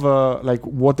uncover like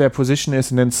what their position is,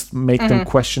 and then make them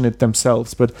question it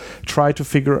themselves. But try to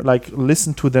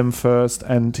listen to them first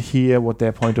and hear what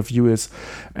their point of view is,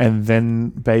 and then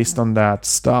based on that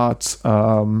start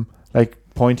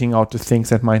pointing out the things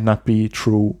that might not be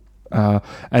true.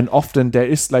 And often there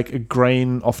is like a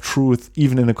grain of truth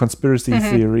even in a conspiracy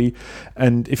theory,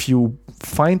 and if you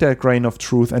find that grain of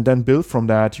truth and then build from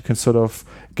that, you can sort of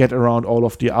get around all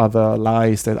of the other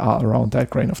lies that are around that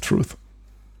grain of truth.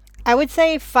 I would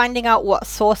say finding out what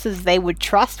sources they would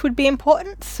trust would be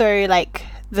important. So like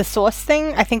the source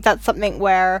thing, I think that's something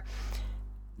where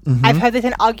I've heard this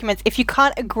in arguments. If you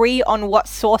can't agree on what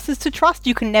sources to trust,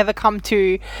 you can never come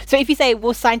to... So if you say,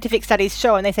 well, scientific studies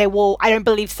show, and they say, well, I don't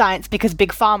believe science because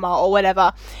Big Pharma or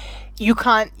whatever, you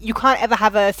can't ever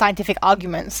have a scientific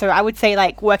argument. So I would say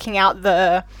like working out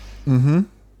the...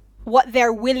 what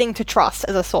they're willing to trust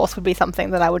as a source would be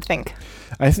something that I would think.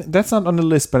 I think that's not on the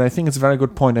list, but I think it's a very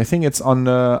good point. I think it's on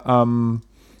the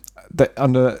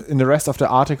in the rest of the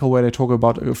article where they talk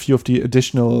about a few of the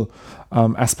additional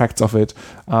aspects of it.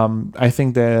 I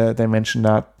think they mention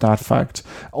that fact.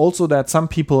 Also, that some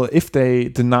people, if they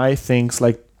deny things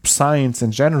like science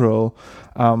in general,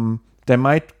 there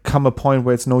might come a point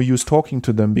where it's no use talking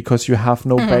to them, because you have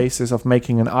no basis of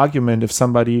making an argument. If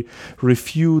somebody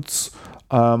refutes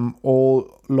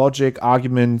all logic,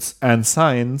 arguments, and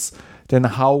science, then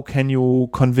how can you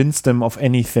convince them of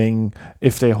anything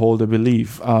if they hold a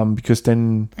belief? Because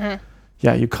then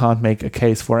yeah, you can't make a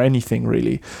case for anything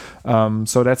really.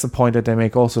 So that's a point that they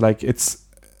make also, like,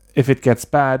 if it gets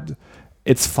bad,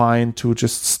 it's fine to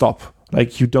just stop.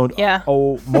 Like, you don't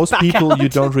owe most people, you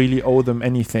don't really owe them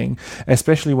anything,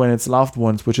 especially when it's loved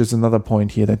ones, which is another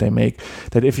point here that they make,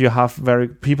 that if you have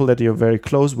people that you're very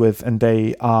close with and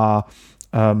they are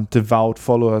devout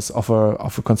followers of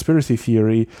a conspiracy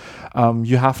theory,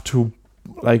 you have to,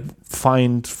 like,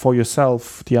 find for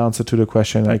yourself the answer to the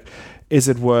question, like, is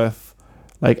it worth,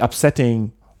 like,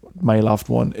 upsetting my loved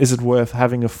one? Is it worth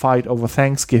having a fight over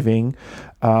Thanksgiving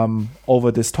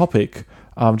over this topic?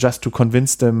 Just to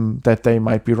convince them that they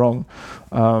might be wrong.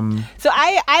 So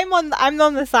I'm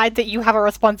on the side that you have a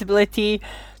responsibility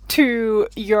to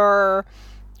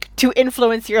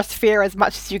influence your sphere as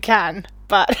much as you can,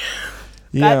 but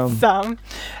that's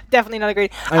definitely not agreed.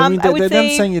 I mean, I would they're say,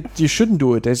 not saying you shouldn't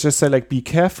do it. They just say, like, be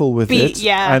careful with it,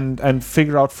 and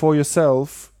figure out for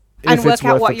yourself and if work it's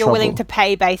out worth what the you're trouble. willing to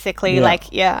pay, basically. I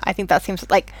think that seems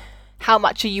like, how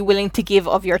much are you willing to give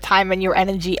of your time and your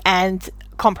energy and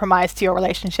compromise to your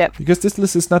relationship? Because this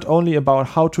list is not only about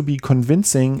how to be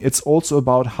convincing, it's also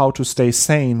about how to stay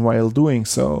sane while doing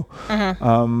so.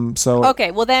 Okay,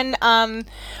 well then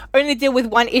only deal with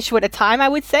one issue at a time, I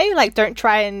would say. Like, don't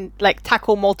try and, like,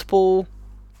 tackle multiple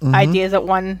ideas at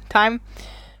one time.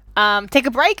 Take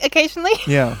a break occasionally.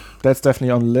 Yeah, that's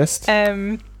definitely on the list.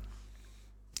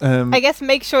 I guess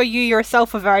make sure you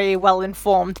yourself are very well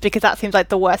informed, because that seems like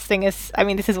the worst thing is, I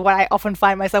mean, this is what I often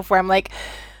find myself where I'm like,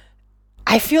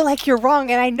 I feel like you're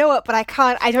wrong and I know it, but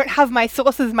I don't have my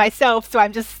sources myself, so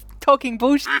I'm just talking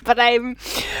bullshit, but I'm...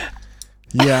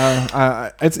 Yeah,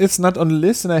 it's not on the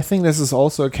list, and I think this is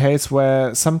also a case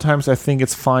where sometimes I think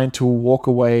it's fine to walk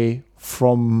away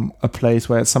from a place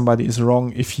where somebody is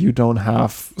wrong if you don't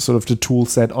have sort of the tool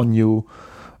set on you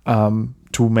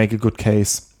to make a good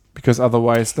case. Because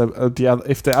otherwise,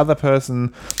 if the other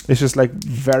person is just, like,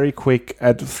 very quick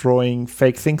at throwing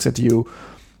fake things at you,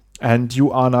 and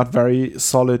you are not very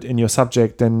solid in your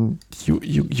subject, then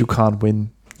you can't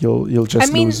win. You'll just lose.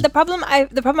 I mean, the problem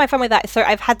I find with that, so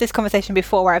I've had this conversation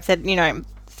before where I've said,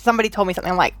 somebody told me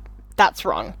something, I'm like, that's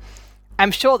wrong.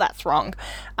 I'm sure that's wrong.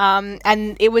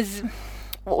 And it was,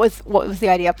 what was the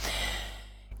idea?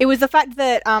 It was the fact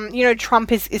that,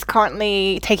 Trump is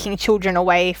currently taking children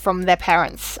away from their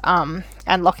parents and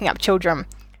locking up children.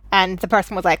 And the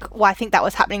person was like, well, I think that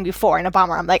was happening before in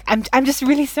Obama. I'm like, I'm just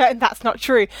really certain that's not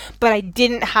true. But I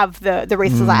didn't have the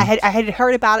resources. I had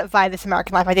heard about it via This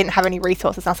American Life. I didn't have any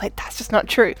resources. I was like, that's just not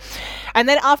true. And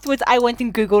then afterwards, I went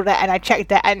and Googled it and I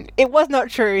checked it and it was not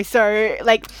true. So,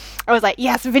 like, I was like,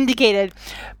 yes, vindicated.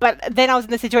 But then I was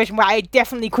in the situation where I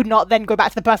definitely could not then go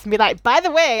back to the person and be like, by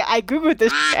the way, I Googled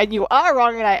this and you are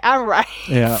wrong and I am right.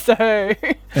 Yeah. So...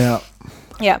 Yeah.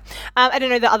 Yeah. I don't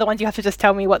know the other ones. You have to just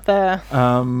tell me what the...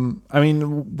 I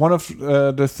mean, one of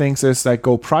the things is, like,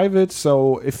 go private.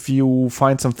 So if you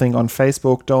find something on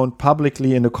Facebook, don't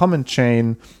publicly in the comment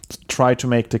chain try to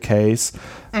make the case.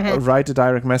 Write a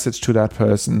direct message to that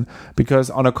person.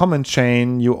 Because on a comment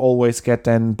chain, you always get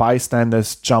then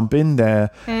bystanders jump in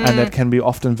there. And that can be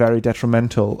often very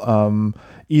detrimental.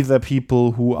 Either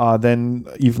people who are then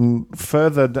even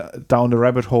further down the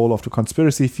rabbit hole of the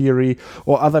conspiracy theory,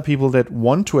 or other people that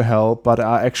want to help but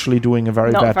are actually doing a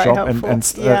very bad job, and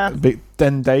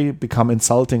then they become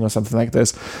insulting or something like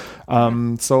this.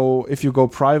 So if you go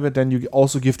private, then you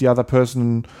also give the other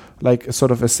person, like,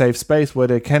 sort of a safe space where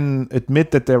they can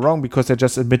admit that they're wrong, because they're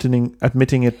just admitting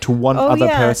it to one other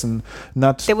person.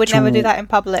 They would never do that in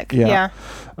public. Yeah.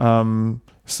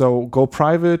 So go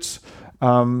private.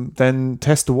 Then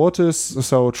test the waters,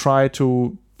 so try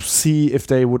to see if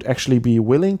they would actually be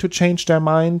willing to change their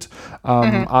mind.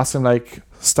 Ask them, like,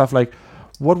 stuff like,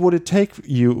 what would it take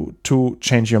you to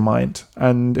change your mind?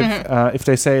 And if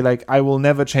they say, like, I will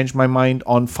never change my mind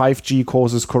on 5G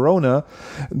causes corona,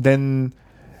 then...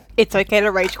 It's okay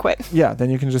to rage quit. Yeah, then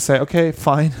you can just say, okay,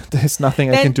 fine, there's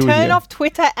nothing I can do here. Then turn off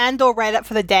Twitter and or Reddit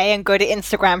for the day and go to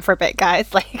Instagram for a bit,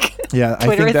 guys. Like, yeah,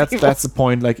 I think that's the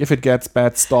point. Like, if it gets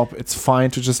bad, stop. It's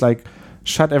fine to just, like,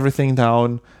 shut everything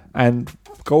down and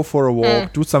go for a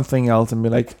walk, do something else, and be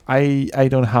like, I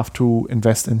don't have to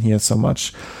invest in here so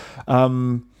much.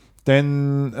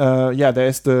 Then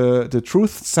there's the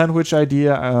truth sandwich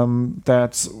idea,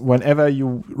 that whenever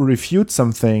you refute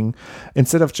something,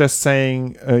 instead of just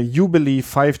saying you believe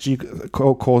 5G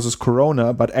causes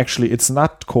corona, but actually it's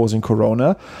not causing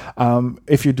corona,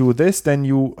 if you do this, then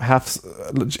you have,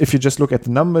 if you just look at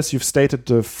the numbers, you've stated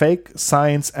the fake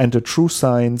science and the true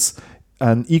science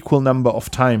an equal number of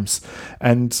times.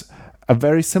 And a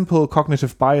very simple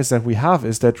cognitive bias that we have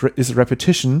is that is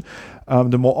repetition.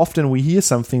 The more often we hear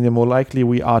something, the more likely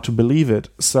we are to believe it.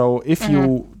 So if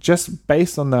you just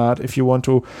based on that, if you want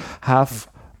to have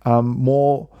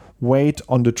more weight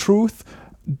on the truth,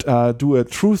 do a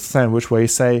truth sandwich where you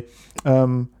say,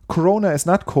 Corona is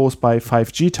not caused by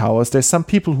 5G towers. There's some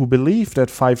people who believe that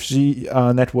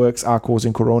 5G networks are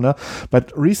causing Corona, but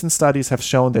recent studies have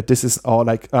shown that this is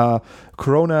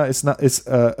Corona is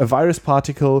a virus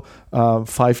particle.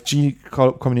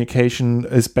 5G communication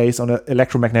is based on an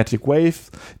electromagnetic wave.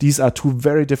 These are two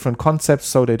very different concepts,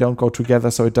 so they don't go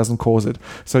together, so it doesn't cause it.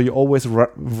 So you always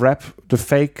wrap the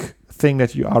fake thing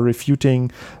that you are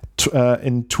refuting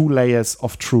in two layers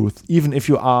of truth, even if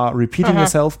you are repeating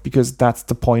yourself, because that's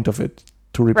the point of it,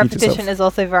 to repeat yourself. Repetition is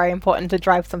also very important to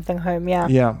drive something home,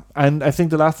 yeah. And I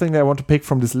think the last thing that I want to pick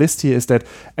from this list here is that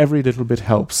every little bit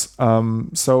helps.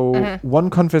 One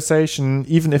conversation,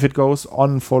 even if it goes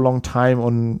on for a long time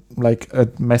on like a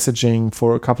messaging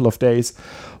for a couple of days,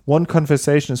 one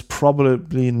conversation is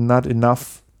probably not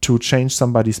enough to change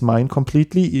somebody's mind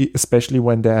completely, especially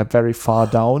when they're very far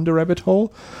down the rabbit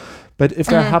hole. But if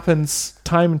that happens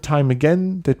time and time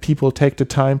again, that people take the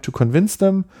time to convince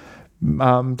them,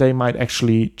 they might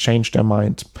actually change their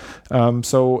mind.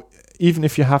 So even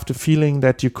if you have the feeling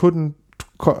that you couldn't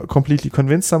completely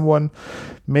convince someone,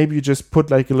 maybe you just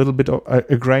put like a little bit of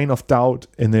a grain of doubt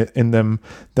in them,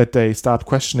 that they start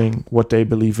questioning what they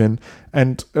believe in.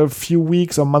 And a few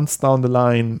weeks or months down the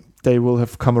line, they will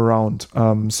have come around.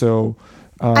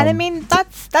 And I mean,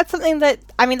 that's something that,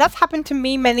 I mean, that's happened to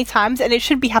me many times, and it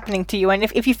should be happening to you. And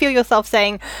if you feel yourself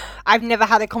saying, I've never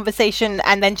had a conversation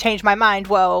and then changed my mind,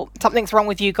 well, something's wrong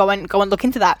with you, go and look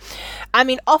into that. I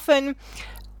mean, often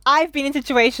I've been in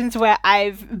situations where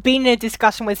I've been in a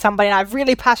discussion with somebody and I've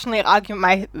really passionately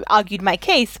argued my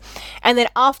case, and then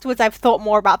afterwards I've thought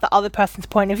more about the other person's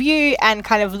point of view and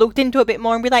kind of looked into it a bit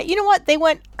more and be like, you know what, they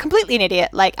weren't completely an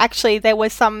idiot. Like, actually, there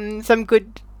was some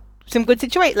good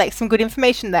situation, like some good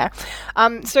information there.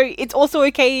 So it's also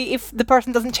okay if the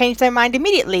person doesn't change their mind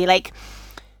immediately. Like,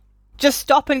 just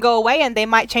stop and go away, and they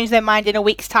might change their mind in a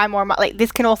week's time, or like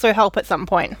this can also help at some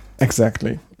point.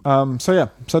 Exactly.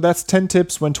 So that's 10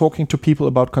 tips when talking to people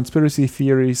about conspiracy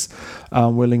theories.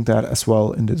 We'll link that as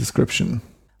well in the description.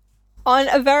 On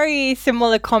a very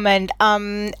similar comment,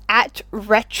 at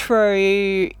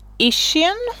Retroisian,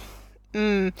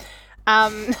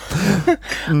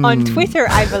 on Twitter,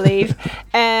 I believe,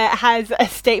 has a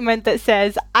statement that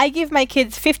says, I give my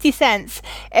kids 50 cents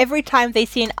every time they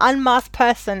see an unmasked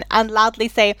person and loudly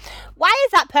say, why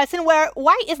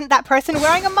isn't that person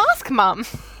wearing a mask, Mum?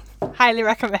 Highly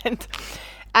recommend.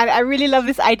 And I really love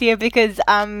this idea because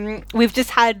we've just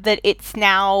had that it's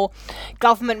now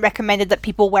government recommended that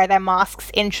people wear their masks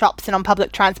in shops and on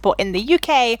public transport in the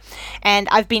UK. And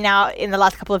I've been out in the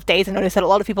last couple of days and noticed that a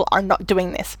lot of people are not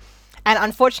doing this. And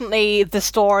unfortunately, the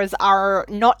stores are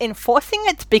not enforcing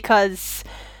it because,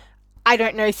 I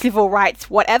don't know, civil rights,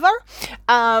 whatever.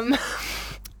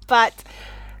 But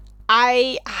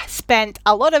I spent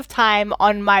a lot of time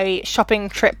on my shopping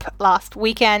trip last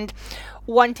weekend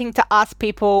wanting to ask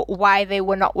people why they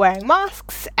were not wearing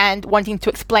masks and wanting to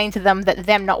explain to them that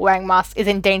them not wearing masks is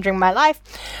endangering my life,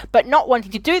 but not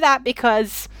wanting to do that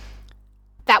because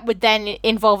that would then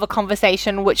involve a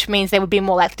conversation, which means they would be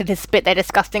more likely to spit their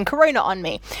disgusting corona on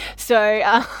me. So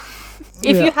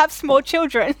if you have small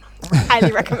children,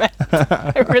 highly recommend.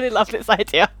 I really love this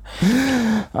idea.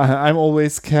 I'm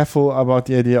always careful about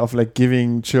the idea of like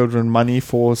giving children money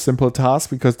for simple tasks,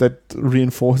 because that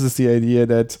reinforces the idea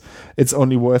that it's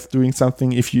only worth doing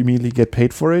something if you immediately get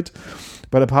paid for it.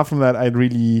 But apart from that, I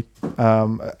really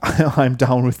I'm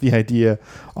down with the idea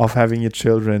of having your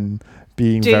children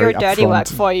being do very your dirty upfront. work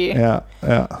for you.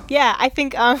 Yeah, I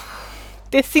think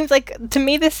this seems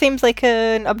like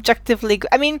an objectively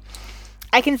I mean,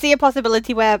 I can see a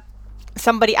possibility where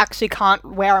somebody actually can't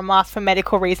wear a mask for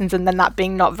medical reasons and then that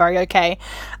being not very okay.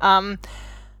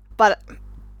 But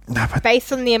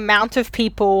based on the amount of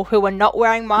people who are not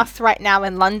wearing masks right now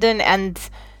in London and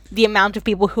the amount of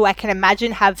people who I can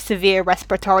imagine have severe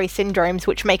respiratory syndromes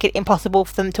which make it impossible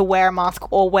for them to wear a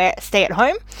mask or stay at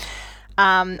home,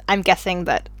 I'm guessing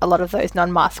that a lot of those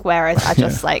non-mask wearers are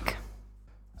just like...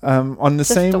 on the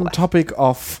same topic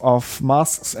of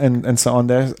masks and so on,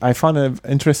 I found an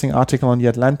interesting article on The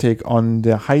Atlantic on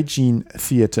the hygiene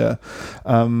theater,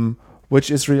 which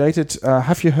is related.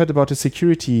 Have you heard about the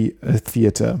security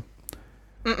theater?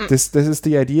 This is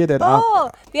the idea that...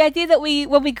 the idea that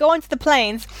when we go onto the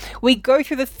planes, we go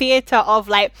through the theater of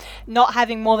like not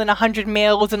having more than 100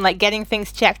 meals and like getting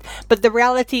things checked. But the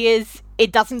reality is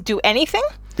it doesn't do anything.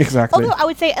 Exactly. Although I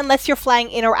would say unless you're flying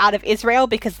in or out of Israel,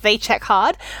 because they check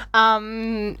hard.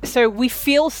 So we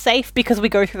feel safe because we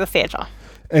go through the theater.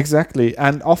 Exactly,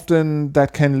 and often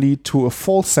that can lead to a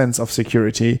false sense of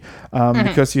security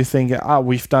because you think,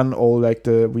 we've done all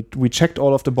we checked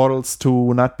all of the bottles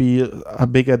to not be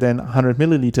bigger than 100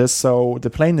 milliliters, so the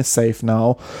plane is safe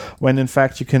now. When in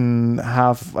fact you can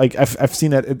have I've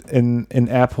seen that in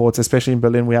airports, especially in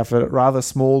Berlin. We have a rather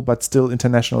small but still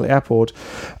international airport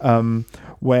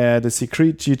where the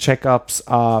security checkups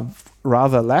are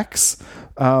rather lax.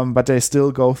 But they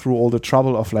still go through all the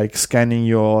trouble of scanning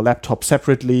your laptop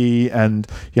separately, and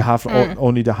you have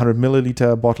only the 100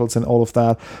 milliliter bottles and all of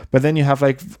that. But then you have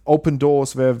open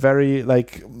doors where very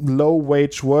low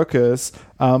wage workers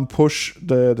push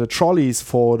the trolleys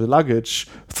for the luggage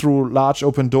through large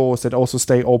open doors that also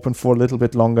stay open for a little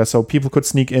bit longer, so people could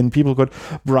sneak in, people could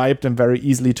bribe them very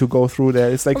easily to go through there.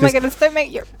 It's my goodness, don't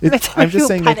make you. I'm just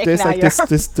saying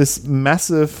there's this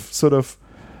massive sort of.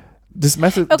 This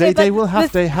method, okay, they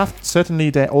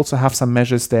also have some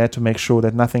measures there to make sure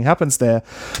that nothing happens there,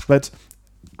 but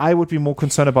I would be more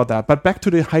concerned about that. But back to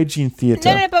the hygiene theater.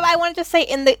 No, but I wanted to say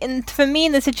for me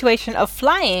in the situation of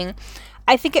flying,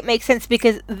 I think it makes sense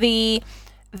because the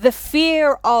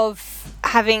fear of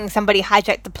having somebody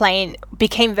hijack the plane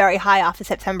became very high after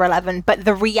September 11, but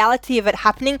the reality of it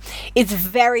happening is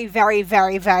very, very,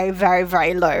 very, very, very,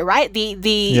 very low, right?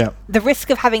 The risk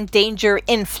of having danger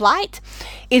in flight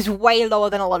is way lower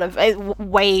than a lot of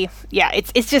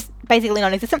it's just basically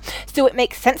non-existent. So it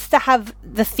makes sense to have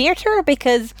the theater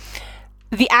because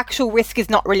the actual risk is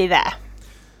not really there.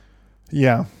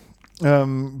 Yeah.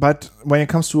 But when it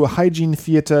comes to a hygiene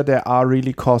theater, there are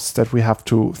really costs that we have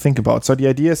to think about. So the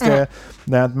idea is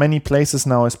that many places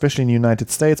now, especially in the United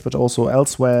States, but also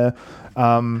elsewhere,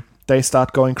 they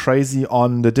start going crazy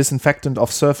on the disinfectant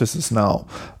of surfaces now.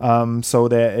 So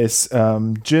there is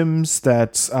gyms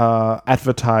that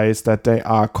advertise that they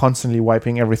are constantly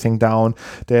wiping everything down.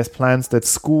 There's plans that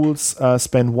schools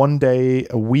spend 1 day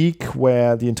a week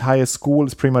where the entire school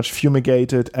is pretty much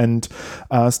fumigated and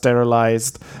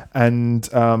sterilized, and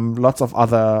lots of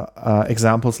other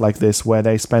examples like this where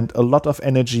they spend a lot of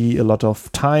energy, a lot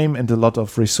of time, and a lot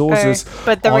of resources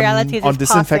but the reality is on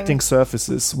disinfecting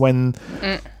surfaces when...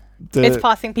 it's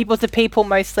passing people to people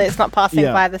mostly. It's not passing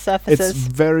via the surfaces. It's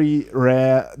very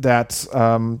rare that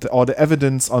the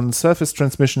evidence on surface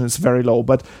transmission is very low.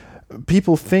 But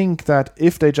people think that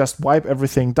if they just wipe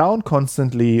everything down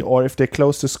constantly, or if they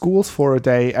close the schools for a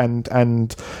day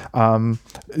and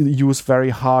use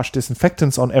very harsh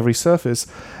disinfectants on every surface,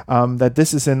 that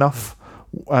this is enough,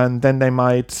 and then they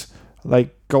might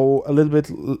go a little bit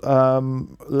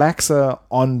laxer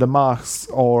on the masks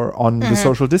or on the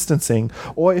social distancing,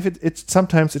 or if it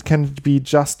sometimes it can be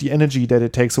just the energy that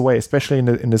it takes away, especially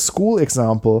in the school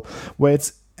example, where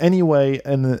it's anyway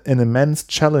an immense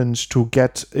challenge to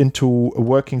get into a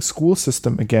working school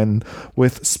system again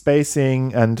with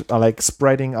spacing and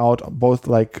spreading out both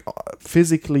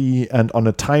physically and on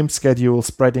a time schedule,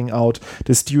 spreading out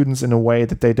the students in a way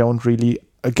that they don't really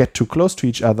get too close to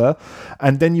each other,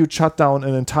 and then you shut down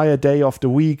an entire day of the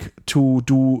week to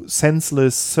do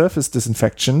senseless surface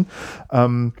disinfection.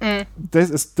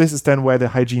 This is then where the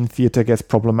hygiene theater gets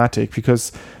problematic,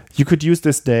 because you could use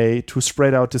this day to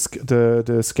spread out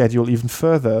the schedule even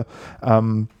further,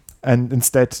 and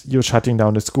instead you're shutting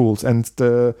down the schools. And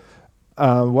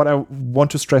what I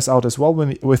want to stress out as well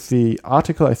with the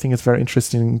article, I think it's very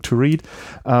interesting to read,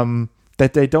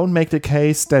 that they don't make the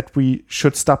case that we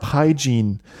should stop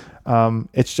hygiene.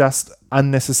 It's just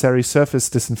unnecessary surface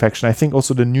disinfection. I think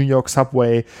also the New York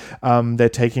subway, they're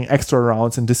taking extra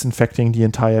rounds and disinfecting the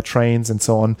entire trains and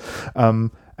so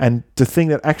on. And the thing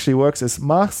that actually works is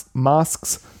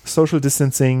masks, social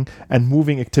distancing, and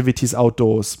moving activities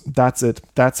outdoors. That's it.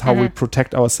 That's how we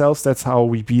protect ourselves. That's how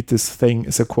we beat this thing,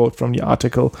 is a quote from the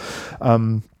article.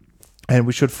 And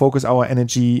we should focus our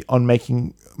energy on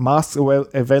making masks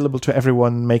available to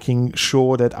everyone, making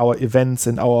sure that our events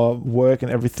and our work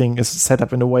and everything is set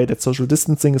up in a way that social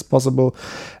distancing is possible,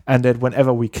 and that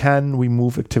whenever we can, we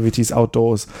move activities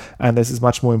outdoors. And this is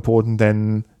much more important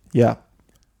than,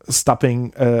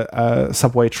 stopping a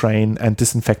subway train and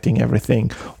disinfecting everything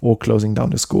or closing down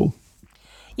the school.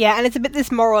 Yeah, and it's a bit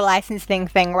this moral licensing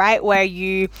thing, right? Where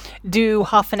you do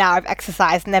half an hour of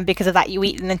exercise and then because of that you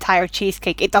eat an entire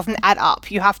cheesecake. It doesn't add up.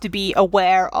 You have to be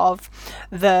aware of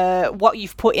what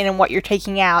you've put in and what you're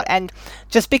taking out. And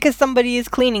just because somebody is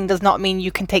cleaning does not mean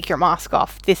you can take your mask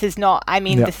off. This is not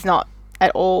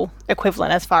at all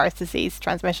equivalent as far as disease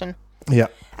transmission. Yeah.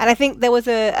 And I think there was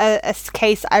a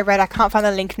case I read, I can't find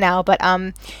the link now, but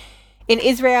in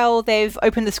Israel, they've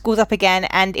opened the schools up again,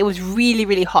 and it was really,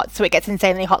 really hot. So it gets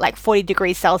insanely hot, like 40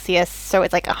 degrees Celsius. So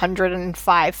it's like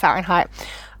 105 Fahrenheit.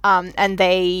 And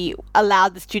they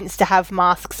allowed the students to have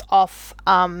masks off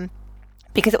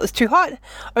because it was too hot,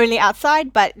 only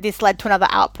outside. But this led to another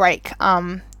outbreak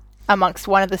amongst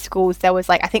one of the schools. There was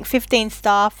like, I think 15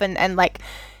 staff and like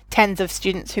tens of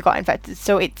students who got infected.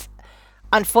 So it's,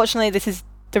 unfortunately, this is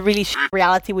the really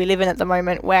reality we live in at the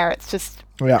moment, where it's just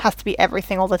has to be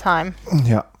everything all the time.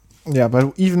 Yeah,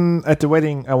 but even at the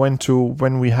wedding I went to,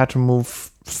 when we had to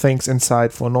move things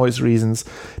inside for noise reasons,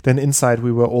 then inside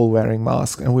we were all wearing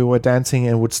masks and we were dancing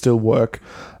and would still work.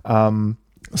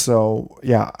 So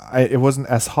yeah, it wasn't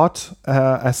as hot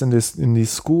as in these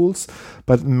schools,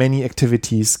 but many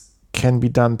activities can be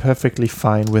done perfectly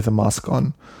fine with a mask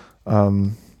on.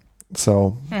 Yeah,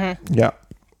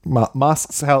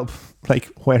 masks help.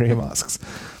 Like wearing masks.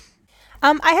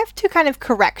 I have two kind of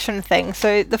correction things.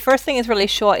 So the first thing is really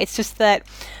short. It's just that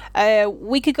a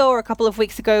week ago or a couple of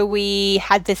weeks ago, we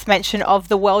had this mention of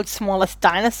the world's smallest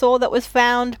dinosaur that was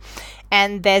found.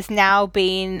 And there's now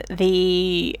been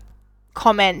the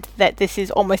comment that this is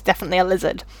almost definitely a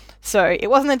lizard. So it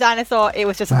wasn't a dinosaur, it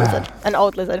was just a lizard, an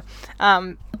old lizard.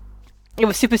 It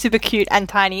was super, super cute and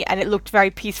tiny, and it looked very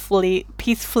peacefully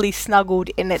snuggled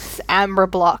in its amber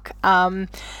block.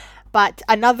 But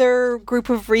another group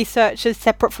of researchers,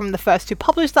 separate from the first who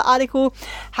published the article,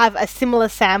 have a similar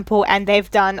sample, and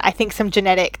they've done, I think, some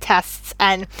genetic tests,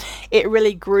 and it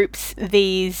really groups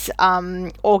these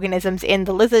organisms in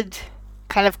the lizard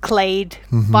kind of clade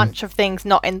bunch of things,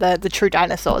 not in the true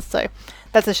dinosaurs. So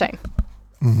that's a shame.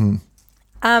 And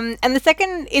the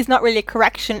second is not really a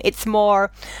correction, it's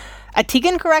more a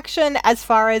Tegan correction, as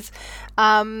far as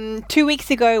 2 weeks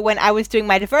ago when I was doing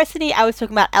my diversity, I was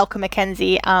talking about Elka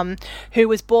Mackenzie, who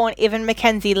was born Evan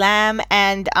Mackenzie Lamb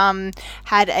and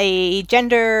had a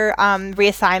gender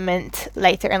reassignment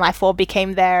later in life, or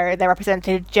became their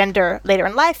representative gender later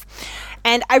in life.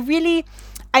 And I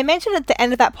mentioned at the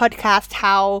end of that podcast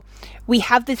how we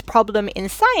have this problem in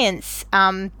science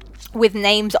with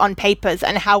names on papers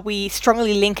and how we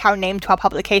strongly link our name to our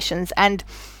publications. And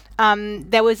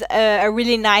there was a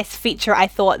really nice feature, I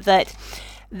thought, that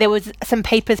there was some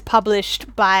papers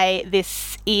published by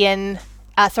this Ivan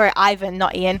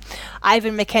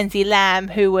Mackenzie Lamb,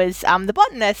 who was the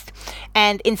botanist,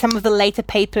 and in some of the later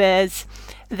papers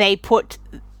they put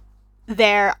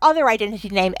their other identity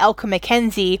name, Elka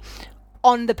Mackenzie,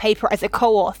 on the paper as a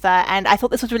co-author. And I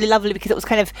thought this was really lovely because it was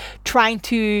kind of trying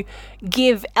to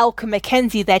give Elka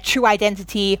Mackenzie their true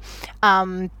identity,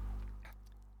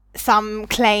 some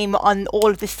claim on all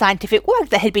of this scientific work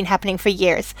that had been happening for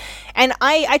years. And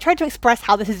I tried to express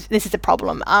how this is a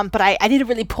problem, but I did a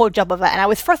really poor job of it, and I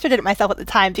was frustrated at myself at the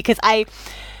time because I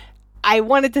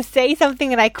wanted to say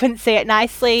something and I couldn't say it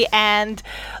nicely, and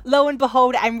lo and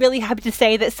behold, I'm really happy to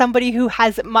say that somebody who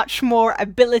has much more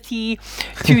ability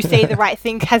to say the right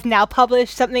thing has now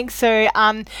published something. So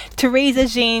Teresa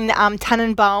Jean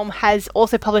Tannenbaum has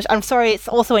also published, I'm sorry, it's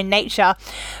also in Nature,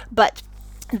 but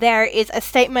there is a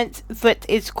statement that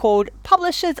is called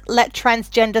 "Publishers Let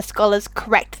Transgender Scholars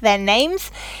Correct Their Names."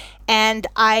 And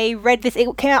I read this,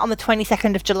 it came out on the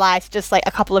 22nd of July, so just like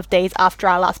a couple of days after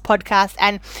our last podcast,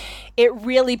 and it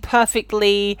really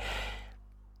perfectly,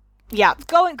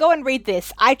 go and read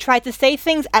this. I tried to say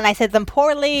things and I said them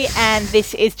poorly, and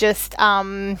this is just,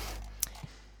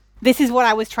 this is what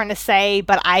I was trying to say,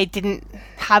 but I didn't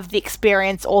have the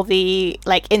experience or the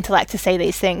intellect to say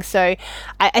these things. So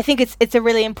I think it's a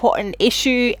really important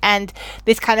issue, and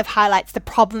this kind of highlights the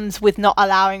problems with not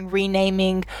allowing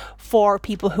renaming for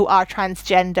people who are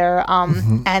transgender.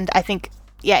 And I think,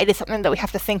 it is something that we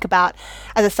have to think about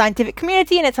as a scientific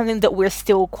community, and it's something that we're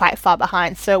still quite far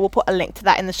behind. So we'll put a link to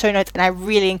that in the show notes, and I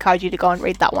really encourage you to go and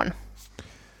read that one.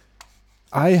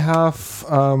 I have...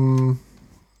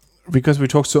 because we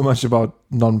talk so much about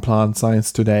non-plant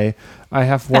science today, I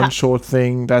have one short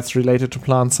thing that's related to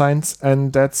plant science,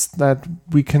 and that's that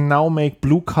we can now make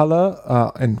blue color,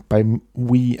 and by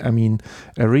we, I mean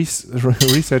a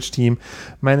research team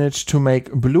managed to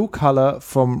make blue color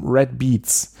from red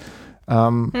beets.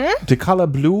 The color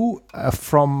blue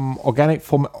from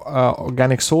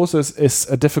organic sources is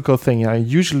a difficult thing.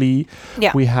 Usually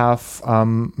we have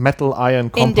metal ion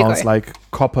compounds Indigo. Like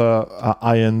copper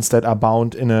ions that are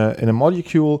bound in a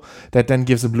molecule that then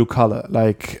gives a blue color.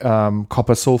 Like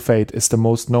copper sulfate is the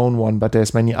most known one, but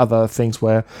there's many other things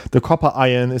where the copper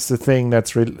ion is the thing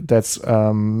that's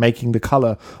making the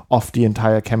color of the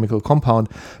entire chemical compound.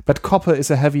 But copper is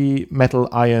a heavy metal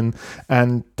ion,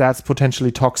 and that's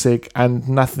potentially toxic. And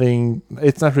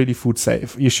it's not really food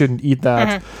safe. You shouldn't eat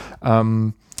that.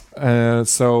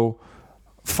 So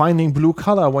finding blue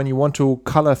color when you want to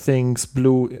color things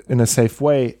blue in a safe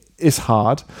way is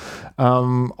hard.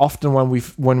 Often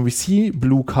when we see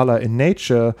blue color in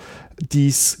nature,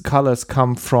 these colors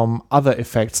come from other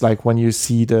effects, like when you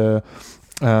see the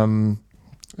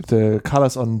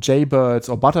colors on jaybirds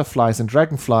or butterflies and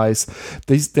dragonflies.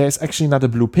 There's actually not a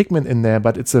blue pigment in there,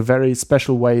 but it's a very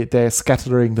special way they're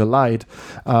scattering the light.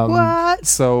 What?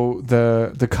 So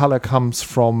the color comes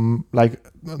from like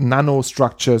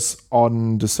nanostructures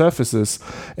on the surfaces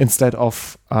instead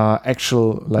of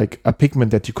actual like a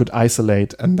pigment that you could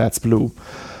isolate, and that's blue.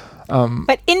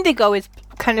 But indigo is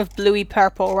kind of bluey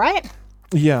purple, right?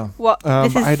 Yeah. What?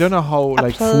 This is I don't know how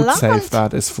like food plant? safe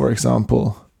that is, for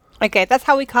example. Okay, that's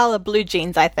how we color blue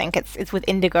jeans, I think. It's with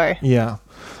indigo. Yeah.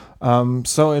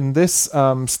 So in this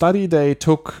study, they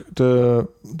took the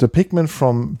pigment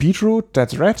from beetroot,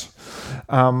 that's red,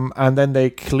 and then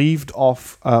they cleaved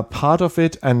off part of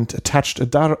it and attached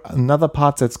another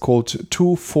part that's called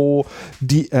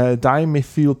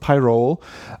 2,4-dimethylpyrrole,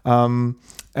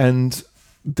 and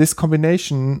this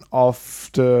combination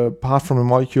of the part from the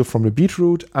molecule from the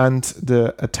beetroot and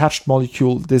the attached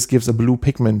molecule, this gives a blue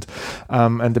pigment.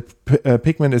 And the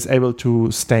pigment is able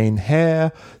to stain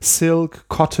hair, silk,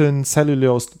 cotton,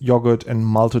 cellulose, yogurt, and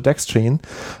maltodextrin.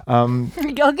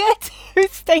 Yogurt? Who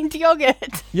stained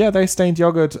yogurt? Yeah, they stained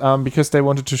yogurt because they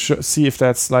wanted to see if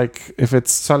that's if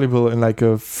it's soluble in like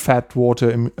a fat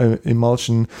water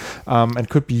emulsion and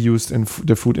could be used in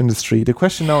the food industry. The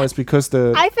question now is because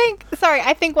I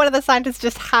think one of the scientists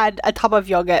just had a tub of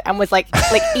yogurt and was like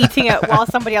eating it while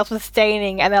somebody else was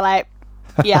staining, and they're like,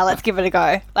 yeah, let's give it a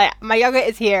go. Like, my yogurt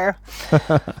is here.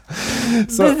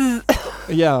 So,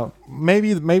 yeah,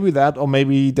 maybe that, or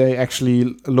maybe they actually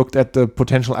looked at the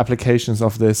potential applications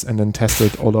of this and then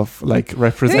tested all of like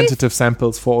representative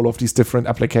samples for all of these different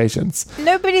applications.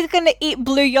 Nobody's gonna eat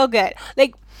blue yogurt.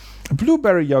 Like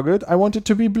blueberry yogurt, I want it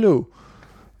to be blue.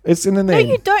 It's in the name.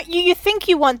 No, you don't. You think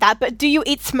you want that, but do you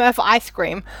eat Smurf ice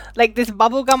cream? Like this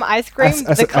bubblegum ice cream?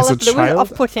 The color blue is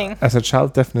off-putting. As a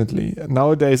child, definitely.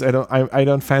 Nowadays, I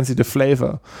don't fancy the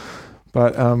flavor.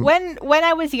 But when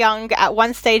I was young, at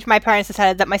one stage, my parents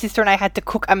decided that my sister and I had to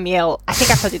cook a meal. I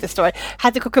think I told you the story.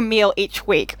 Had to cook a meal each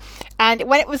week. And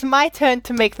when it was my turn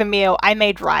to make the meal, I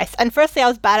made rice. And firstly, I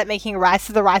was bad at making rice,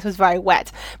 so the rice was very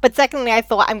wet. But secondly, I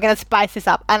thought, I'm going to spice this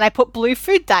up. And I put blue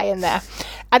food dye in there.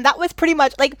 And that was pretty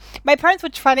much, like, my parents were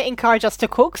trying to encourage us to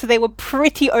cook, so they were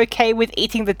pretty okay with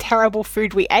eating the terrible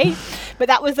food we ate. But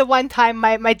that was the one time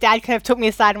my dad kind of took me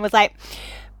aside and was like,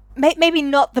 maybe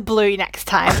not the blue next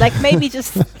time. Like, maybe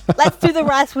just let's do the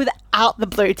rice without the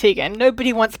blue, Tegan.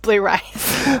 Nobody wants blue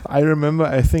rice. I remember,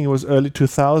 I think it was early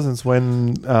 2000s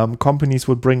when companies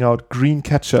would bring out green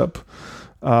ketchup,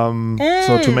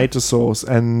 so tomato sauce,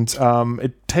 and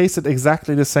it tasted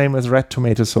exactly the same as red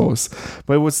tomato sauce,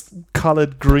 but it was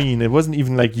colored green. It wasn't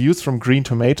even like used from green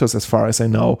tomatoes, as far as I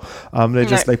know. They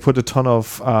just like put a ton of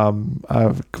food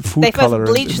color. They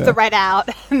first bleached the red out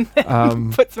and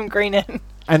then put some green in.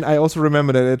 And I also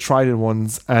remember that I tried it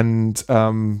once, and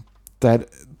that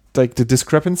like the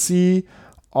discrepancy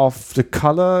of the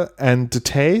color and the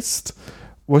taste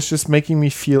was just making me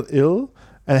feel ill,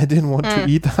 and I didn't want to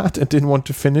eat that. I didn't want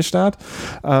to finish that,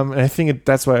 and I think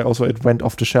that's why also it went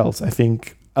off the shelves. I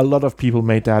think a lot of people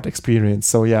made that experience.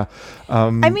 So yeah.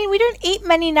 I mean, we don't eat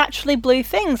many naturally blue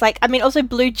things. Like, I mean, also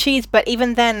blue cheese, but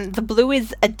even then, the blue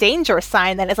is a danger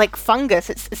sign. Then it's like fungus.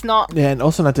 It's not. Yeah, and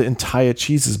also not the entire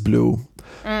cheese is blue.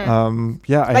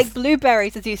 Like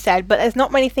blueberries, as you said, but there's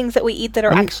not many things that we eat that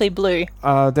are actually blue.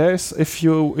 There's if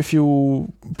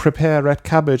you prepare red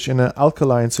cabbage in an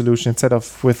alkaline solution instead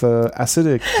of with a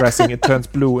acidic dressing, it turns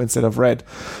blue instead of red.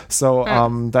 So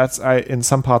that's in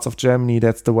some parts of Germany,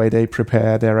 that's the way they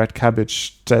prepare their red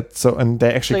cabbage. And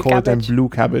they actually call it then blue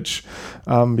cabbage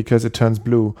because it turns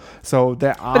blue. So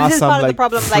there are some like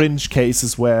fringe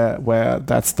cases where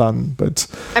that's done, but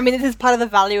I mean, this is part of the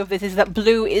value of this, is that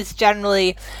blue is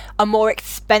generally a more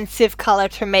expensive color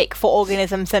to make for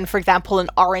organisms than, for example, an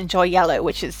orange or yellow,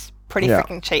 which is pretty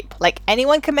freaking cheap. Like,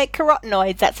 anyone can make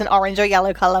carotenoids, that's an orange or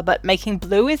yellow color, but making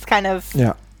blue is kind of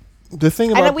the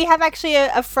thing about. And then we have actually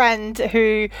a friend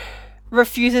who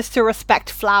refuses to respect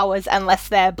flowers unless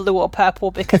they're blue or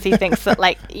purple because he thinks that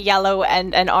like yellow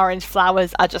and orange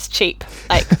flowers are just cheap.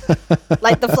 Like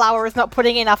the flower is not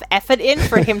putting enough effort in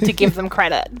for him to give them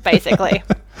credit, basically.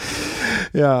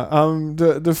 Yeah.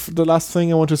 The last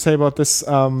thing I want to say about this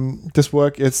this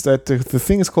work is that the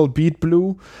thing is called beet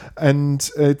blue, and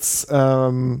it's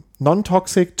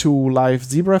non-toxic to live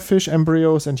zebrafish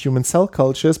embryos and human cell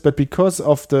cultures, but because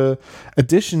of the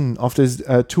addition of this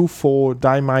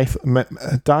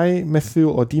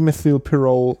 2,4-dimethyl or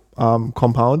dimethylpyrrole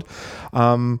compound,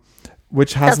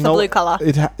 which has That's the blue color.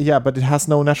 But it has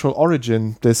no natural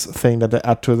origin, this thing that they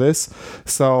add to this.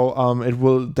 So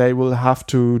they will have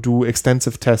to do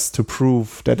extensive tests to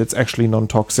prove that it's actually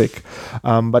non-toxic.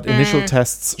 But initial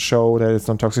tests show that it's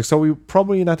non-toxic. So we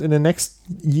probably not in the next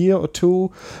year or two,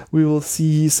 we will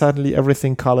see suddenly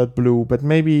everything colored blue, but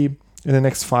maybe in the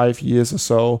next 5 years or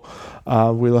so,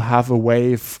 we'll have a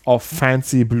wave of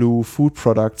fancy blue food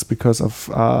products because of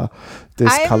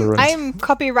this colorant. I'm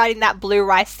copywriting that blue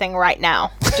rice thing right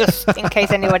now, just in case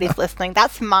anybody's listening.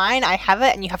 That's mine. I have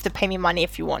it, and you have to pay me money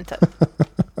if you want it.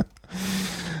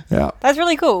 Yeah. That's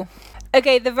really cool.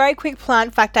 Okay, the very quick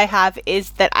plant fact I have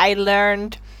is that I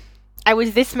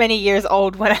was this many years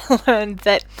old when I learned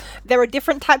that there are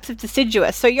different types of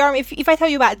deciduous. So, Yoram, if I tell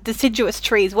you about deciduous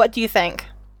trees, what do you think?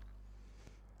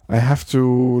 I have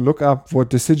to look up what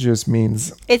deciduous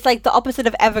means. It's like the opposite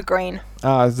of evergreen.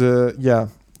 So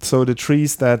the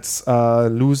trees that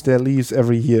lose their leaves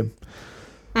every year.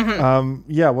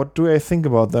 Mm-hmm. What do I think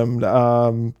about them?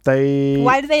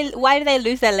 Why do they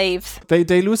lose their leaves?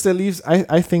 They lose their leaves.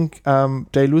 I think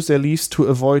they lose their leaves to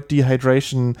avoid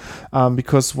dehydration,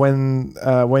 because when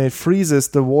it freezes,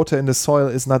 the water in the soil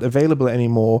is not available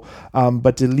anymore.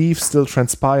 But the leaves still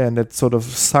transpire, and that sort of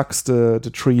sucks the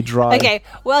tree dry. Okay,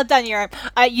 well done, Yoram.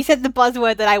 You said the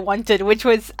buzzword that I wanted, which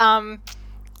was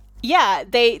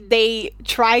they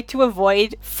try to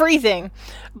avoid freezing.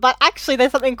 But actually,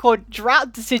 there's something called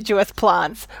drought deciduous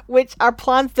plants, which are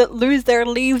plants that lose their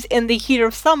leaves in the heat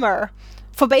of summer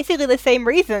for basically the same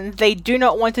reasons. They do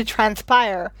not want to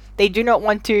transpire. They do not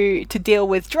want to deal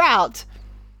with drought.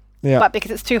 Yeah. But because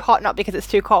it's too hot, not because it's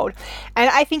too cold. And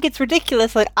I think it's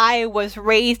ridiculous that I was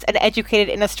raised and educated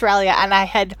in Australia and I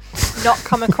had not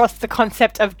come across the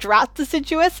concept of drought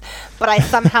deciduous, but I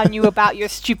somehow knew about your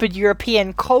stupid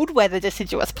European cold weather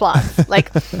deciduous plants.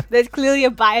 Like, there's clearly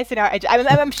a bias in our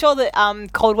I'm sure that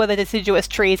cold weather deciduous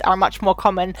trees are much more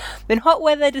common than hot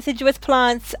weather deciduous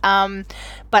plants. But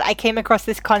I came across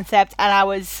this concept and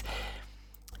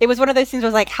it was one of those things where I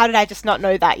was like, how did I just not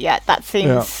know that yet? That seems...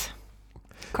 Yeah.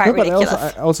 Quite ridiculous.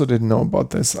 But I also didn't know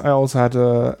about this. I also had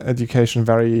education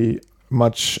very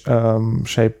much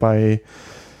shaped by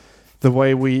the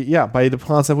way by the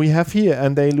plants that we have here,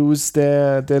 and they lose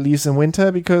their leaves in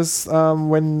winter because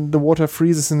when the water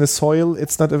freezes in the soil,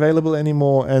 it's not available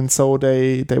anymore, and so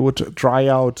they would dry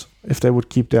out if they would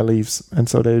keep their leaves, and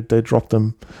so they drop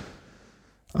them.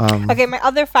 Okay, my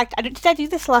other fact. Did I do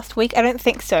this last week? I don't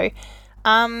think so.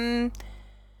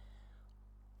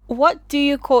 What do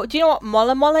you know what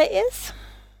mola mola is?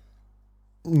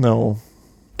 No.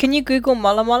 Can you Google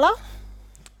mola mola?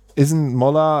 Isn't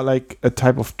mola like a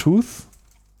type of tooth?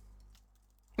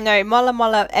 No, mola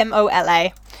mola,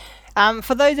 M-O-L-A.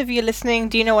 For those of you listening,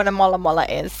 do you know what a mola mola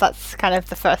is? That's kind of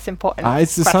the first important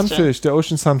it's the question. sunfish, the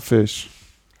ocean sunfish.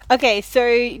 Okay, so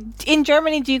in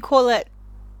Germany, do you call it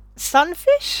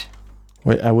sunfish?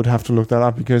 Wait, I would have to look that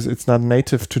up because it's not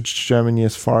native to Germany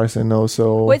as far as I know.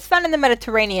 So well, it's found in the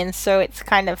Mediterranean, so it's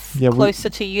kind of closer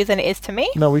to you than it is to me.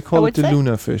 No, we call it the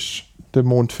lunar fish, the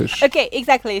moonfish. Okay,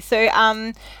 exactly. So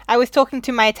I was talking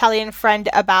to my Italian friend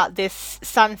about this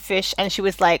sunfish, and she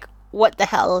was like, "What the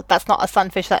hell? That's not a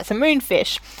sunfish. That's a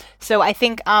moonfish." So I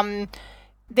think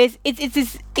it's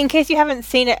this. In case you haven't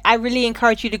seen it, I really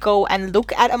encourage you to go and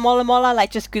look at a mola mola. Like,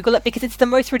 just Google it because it's the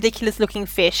most ridiculous looking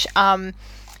fish.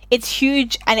 It's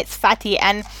huge and it's fatty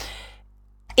and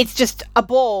it's just a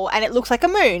ball and it looks like a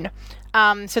moon.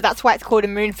 So that's why it's called a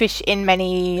moonfish in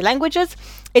many languages.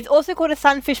 It's also called a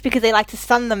sunfish because they like to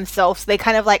sun themselves. They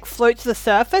kind of like float to the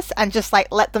surface and just like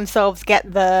let themselves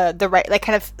get they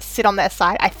kind of sit on their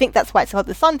side. I think that's why it's called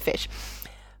the sunfish.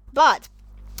 But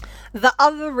the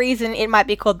other reason it might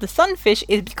be called the sunfish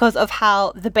is because of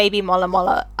how the baby mola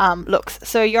mola looks.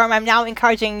 So Yoram, I'm now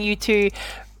encouraging you to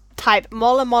type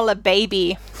mola mola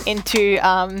baby into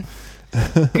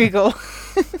Google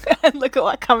and look at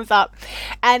what comes up.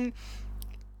 And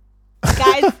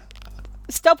guys,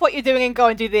 stop what you're doing and go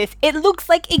and do this. It looks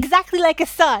like exactly like a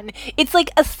sun. It's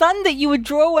like a sun that you would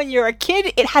draw when you're a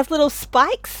kid. It has little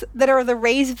spikes that are the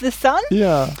rays of the sun.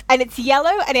 Yeah. And it's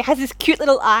yellow and it has this cute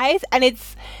little eyes and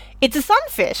it's a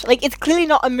sunfish. Like, it's clearly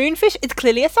not a moonfish, it's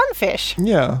clearly a sunfish.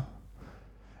 Yeah.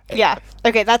 Yeah.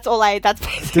 Okay, that's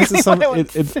basically This is what I want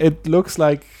to say. it looks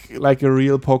like a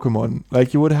real Pokemon.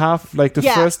 Like you would have like the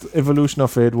first evolution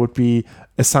of it would be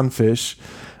a sunfish,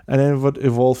 and then it would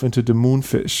evolve into the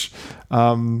moonfish,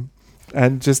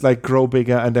 and just like grow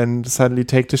bigger, and then suddenly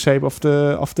take the shape of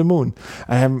the moon.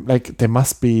 And like there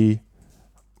must be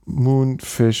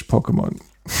moonfish Pokemon.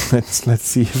 let's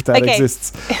see if that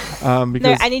exists.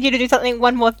 No, I need you to do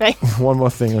one more thing. One more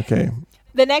thing, okay.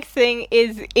 The next thing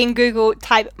is in Google,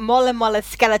 type Mola Mola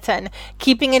skeleton,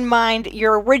 keeping in mind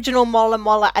your original Mola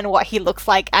Mola and what he looks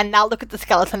like, and now look at the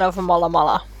skeleton of a Mola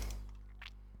Mola.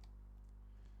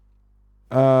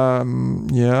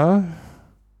 Yeah.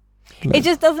 It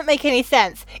just doesn't make any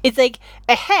sense. It's like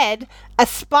a head, a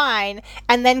spine,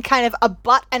 and then kind of a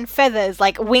butt and feathers,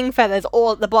 like wing feathers,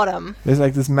 all at the bottom. There's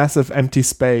like this massive empty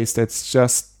space that's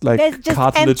just like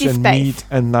cartilage and meat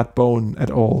and not bone at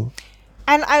all.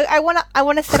 And I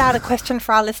wanna set out a question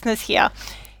for our listeners here.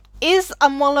 Is a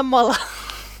Mola Mola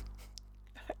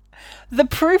the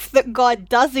proof that God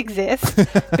does exist?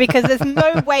 Because there's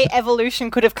no way evolution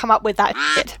could have come up with that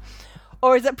shit.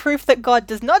 Or is it proof that God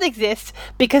does not exist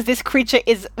because this creature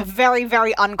is very,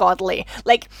 very ungodly?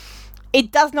 Like,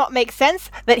 it does not make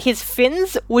sense that his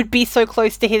fins would be so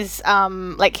close to his,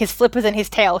 like his flippers and his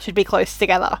tail should be close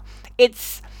together.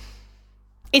 It's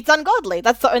ungodly.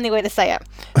 That's the only way to say it.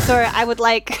 So I would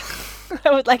like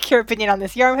your opinion on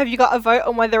this. Yoram, have you got a vote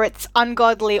on whether it's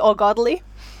ungodly or godly?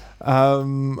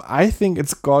 I think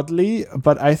it's godly,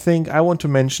 but I think I want to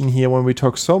mention here, when we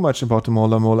talk so much about the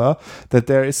Mola Mola, that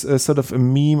there is a sort of a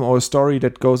meme or a story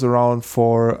that goes around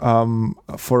for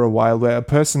a while, where a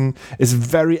person is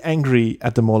very angry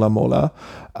at the Mola Mola,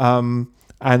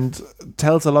 and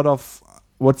tells a lot of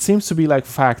what seems to be like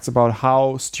facts about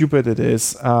how stupid it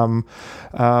is, how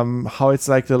it's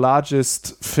like the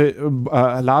largest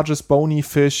bony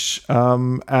fish,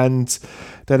 and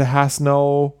that it has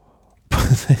no,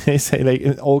 they say like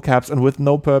in all caps, and with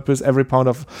no purpose, every pound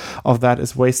of that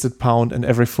is wasted pound, and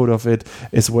every foot of it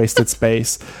is wasted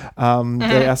space.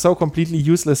 They are so completely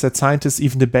useless that scientists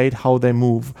even debate how they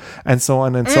move, and so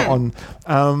on and so on.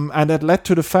 And that led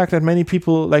to the fact that many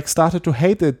people like started to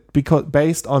hate it because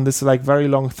based on this like very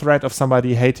long thread of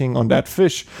somebody hating on that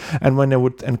fish, and when they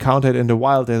would encounter it in the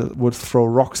wild, they would throw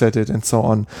rocks at it and so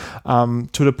on,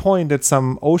 to the point that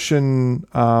some ocean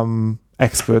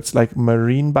experts, like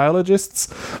marine biologists,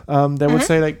 they would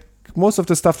say like most of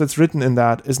the stuff that's written in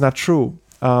that is not true.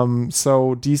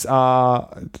 So these are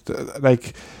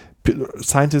like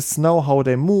scientists know how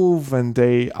they move, and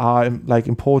they are like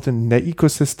important in their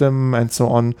ecosystem and so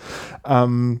on.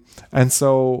 And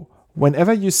so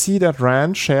whenever you see that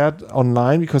rant shared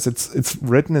online, because it's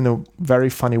written in a very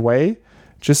funny way,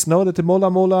 just know that the Mola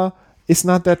Mola is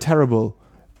not that terrible.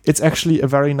 It's actually a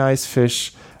very nice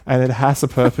fish, and it has a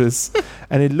purpose,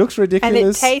 and it looks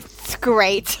ridiculous, and it tastes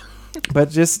great.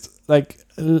 But just like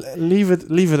leave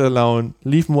it alone.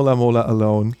 Leave Mola Mola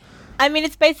alone. I mean,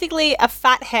 it's basically a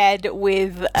fat head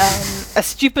with a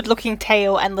stupid-looking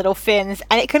tail and little fins,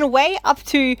 and it can weigh up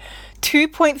to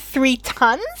 2.3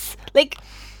 tons. Like,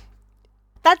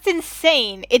 that's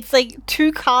insane. It's like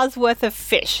 2 cars worth of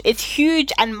fish. It's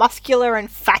huge and muscular and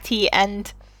fatty,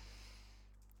 and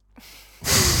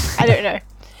I don't know.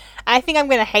 I think I'm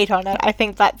going to hate on it. I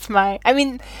think that's I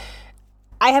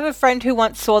I have a friend who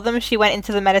once saw them. She went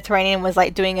into the Mediterranean and was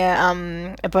like doing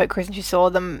a boat cruise, and she saw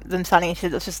them sunning, and she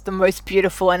said it was just the most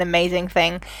beautiful and amazing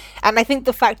thing. And I think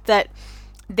the fact that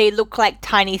they look like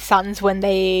tiny suns when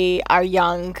they are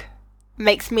young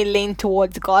makes me lean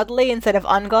towards godly instead of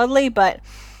ungodly, but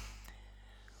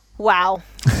wow.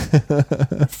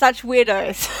 Such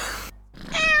weirdos.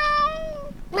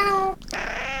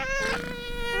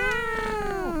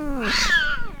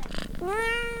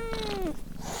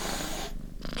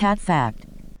 Cat fact.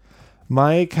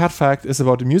 My cat fact is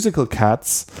about the musical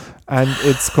Cats and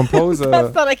its composer.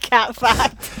 That's not a cat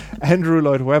fact. Andrew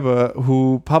Lloyd Webber,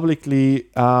 who publicly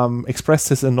expressed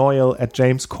his annoyance at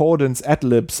James Corden's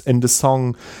ad-libs in the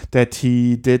song that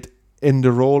he did in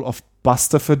the role of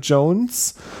Bustopher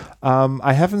Jones.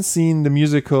 I haven't seen the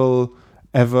musical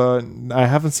ever. I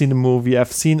haven't seen the movie.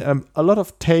 I've seen a lot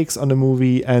of takes on the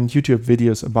movie and YouTube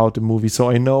videos about the movie, so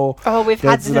I know. Oh, we've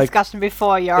had the discussion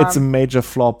before, Yoram. It's a major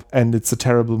flop and it's a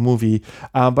terrible movie.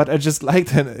 But I just like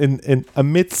that in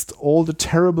amidst all the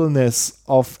terribleness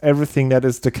of everything that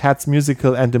is the Cats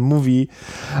musical and the movie,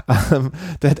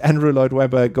 that Andrew Lloyd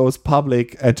Webber goes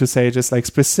public and to say just like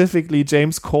specifically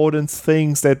James Corden's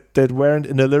things that weren't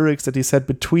in the lyrics that he said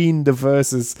between the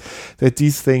verses, that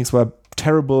these things were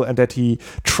terrible and that he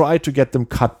tried to get them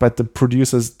cut, but the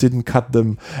producers didn't cut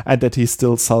them, and that he's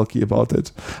still sulky about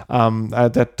it.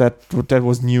 That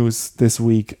was news this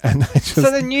week, and so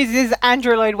the news is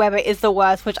Andrew Lloyd Webber is the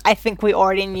worst, which I think we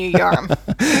already knew, Yoram.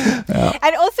 Yeah.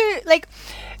 And also, like,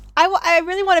 I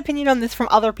really want opinion on this from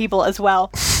other people as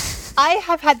well. I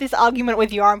have had this argument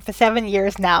with Yoram for 7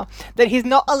 years now, that he's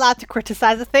not allowed to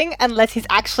criticize a thing unless he's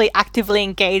actually actively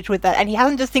engaged with it. And he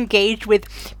hasn't just engaged with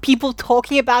people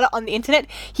talking about it on the internet.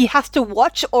 He has to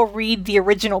watch or read the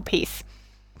original piece.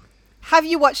 Have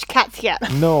you watched Cats yet?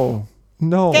 No.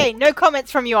 Okay, no comments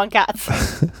from you on Cats.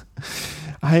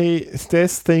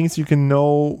 There's things you can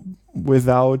know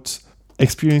without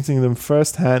experiencing them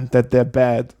firsthand that they're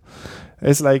bad.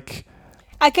 It's like...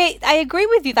 Okay, I agree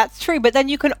with you, that's true, but then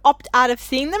you can opt out of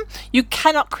seeing them. You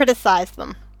cannot criticize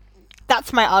them.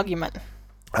 That's my argument.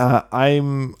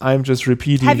 I'm just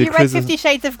repeating Have the you read 50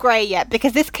 Shades of Grey yet?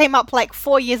 Because this came up like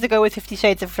 4 years ago with 50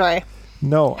 Shades of Grey.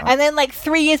 No. And then like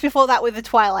 3 years before that with the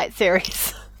Twilight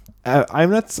series. That's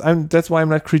why I'm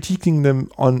not critiquing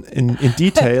them in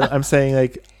detail. I'm saying,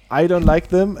 like, I don't like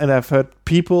them, and I've heard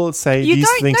people say these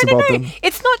things about them.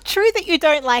 It's not true that you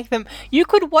don't like them. You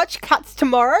could watch Cats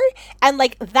tomorrow, and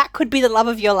like that could be the love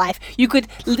of your life. You could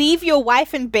leave your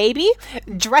wife and baby,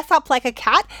 dress up like a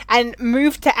cat, and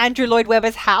move to Andrew Lloyd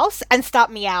Webber's house and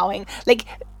start meowing. Like,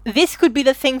 this could be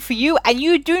the thing for you, and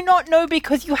you do not know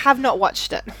because you have not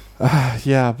watched it.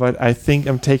 Yeah, but I think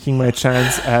I'm taking my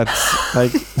chance at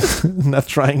like not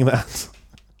trying that.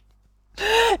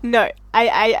 No,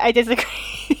 I disagree.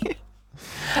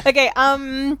 Okay,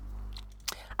 I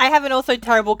have an also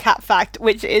terrible cat fact,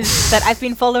 which is that I've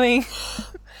been following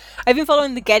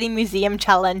the Getty Museum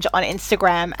Challenge on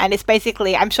Instagram, and it's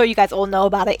basically, I'm sure you guys all know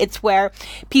about it, it's where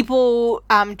people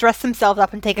dress themselves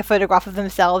up and take a photograph of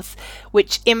themselves,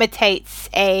 which imitates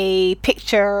a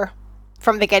picture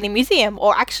from the Getty Museum.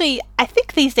 Or actually, I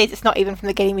think these days it's not even from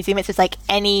the Getty Museum, it's just like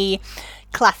any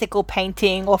classical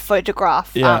painting or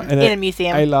photograph in a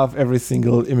museum. I love every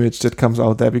single image that comes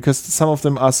out there, because some of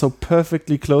them are so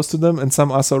perfectly close to them and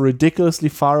some are so ridiculously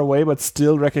far away but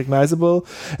still recognizable,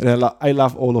 and I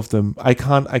love all of them. I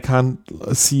can't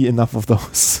see enough of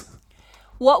those.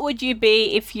 What would you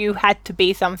be if you had to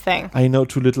be something? I know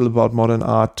too little about modern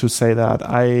art to say that.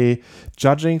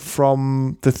 Judging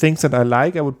from the things that I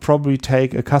like, I would probably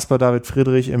take a Caspar David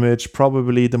Friedrich image,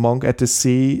 probably The Monk at the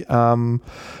Sea, and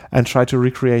try to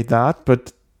recreate that.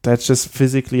 But that's just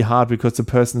physically hard because the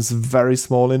person is very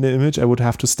small in the image. I would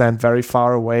have to stand very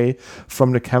far away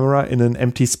from the camera in an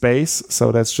empty space.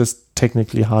 So that's just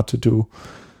technically hard to do.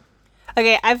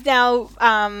 Okay, I've now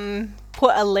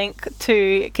put a link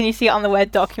to, can you see it on the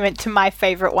Word document, to my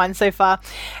favorite one so far,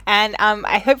 and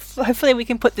hopefully we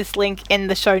can put this link in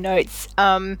the show notes.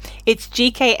 It's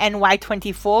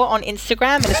GKNY24 on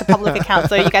Instagram, and it's a public account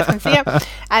so you guys can see it,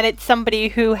 and it's somebody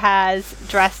who has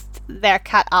dressed their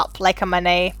cat up like a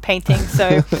Manet painting.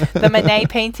 So the Manet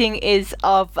painting is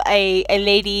of a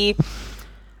lady,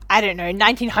 I don't know,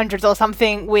 1900s or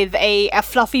something, with a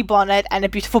fluffy bonnet and a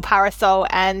beautiful parasol,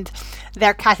 and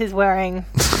their cat is wearing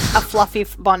a fluffy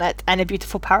bonnet and a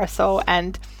beautiful parasol,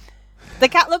 and the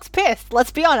cat looks pissed. Let's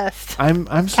be honest. I'm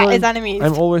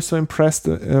always so impressed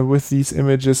with these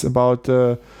images about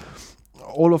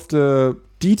all of the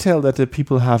detail that the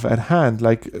people have at hand,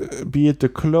 like be it the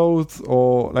clothes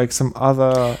or like some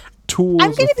other tools.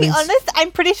 I'm going to be honest,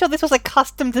 I'm pretty sure this was a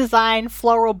custom design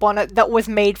floral bonnet that was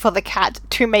made for the cat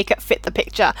to make it fit the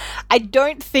picture. I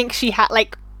don't think she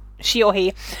or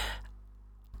he.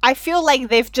 I feel like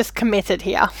they've just committed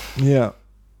here. Yeah,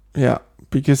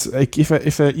 because like if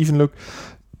I even look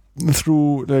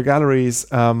through the galleries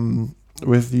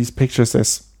with these pictures,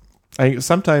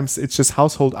 sometimes it's just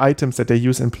household items that they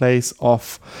use in place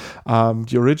of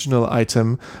the original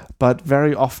item, but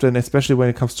very often, especially when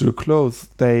it comes to the clothes,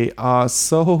 they are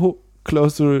so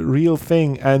close to a real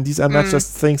thing, and these are not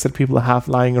just things that people have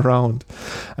lying around.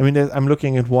 I mean, I'm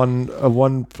looking at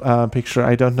one picture.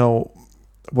 I don't know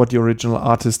what the original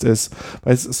artist is,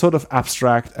 but it's sort of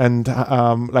abstract, and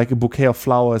like a bouquet of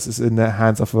flowers is in the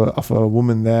hands of a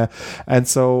woman there, and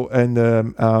so in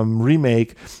the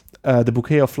remake, the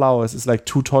bouquet of flowers is like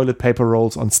 2 toilet paper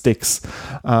rolls on sticks,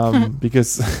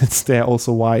 because they're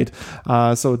also wide.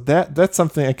 So that's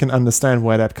something I can understand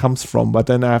where that comes from. But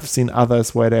then I've seen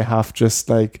others where they have just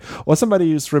like, or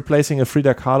somebody is replacing a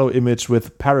Frida Kahlo image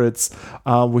with parrots,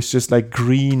 with just like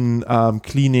green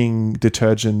cleaning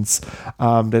detergents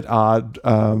that are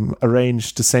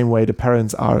arranged the same way the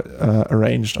parrots are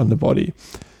arranged on the body.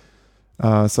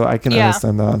 So I can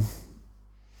understand that.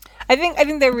 I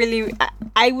think they're really.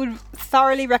 I would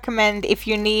thoroughly recommend if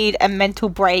you need a mental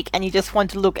break and you just want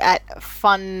to look at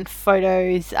fun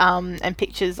photos and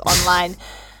pictures online.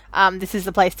 This is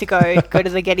the place to go. Go to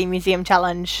the Getty Museum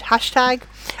Challenge hashtag.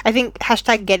 I think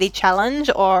hashtag Getty Challenge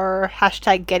or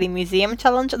hashtag Getty Museum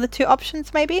Challenge are the two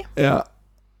options, maybe. Yeah.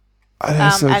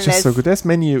 It's just so good. There's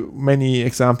many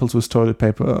examples with toilet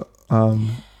paper.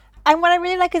 And what I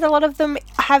really like is a lot of them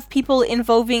have people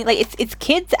involving, like it's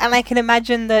kids, and I can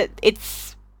imagine that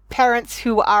it's parents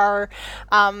who are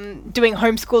doing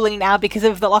homeschooling now because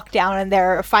of the lockdown, and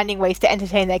they're finding ways to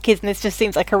entertain their kids, and this just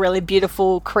seems like a really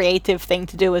beautiful, creative thing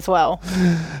to do as well.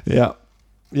 Yeah.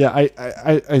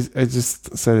 I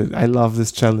just said it. I love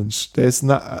this challenge. There's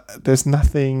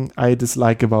nothing I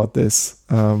dislike about this,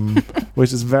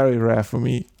 which is very rare for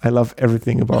me. I love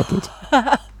everything about it.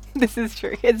 This is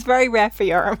true. It's very rare for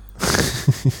Yoram.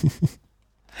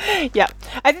 Yeah,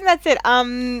 I think that's it.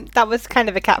 That was kind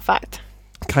of a cat fact.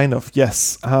 Kind of,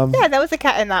 yes. Yeah, there was a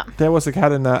cat in that. There was a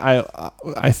cat in that.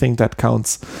 I think that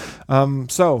counts.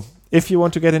 So, if you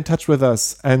want to get in touch with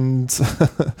us and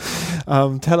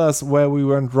tell us where we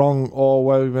went wrong or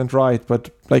where we went right, but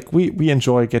like we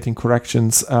enjoy getting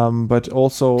corrections, but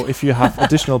also if you have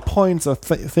additional points or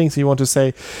things you want to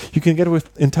say, you can get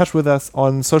in touch with us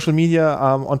on social media.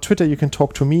 On Twitter, you can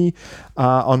talk to me.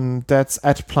 That's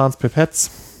at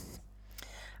plantspipettes.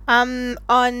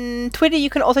 On Twitter, you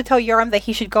can also tell Yoram that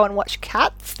he should go and watch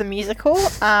Cats, the musical.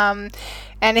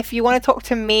 And if you want to talk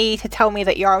to me to tell me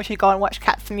that Yoram should go and watch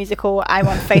Cats, the musical, I'm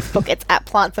on Facebook. It's at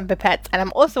Plants and Pipettes. And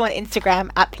I'm also on Instagram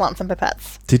at Plants and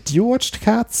Pipettes. Did you watch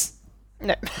Cats?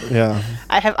 No. Yeah.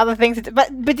 I have other things to do.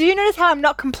 But do you notice how I'm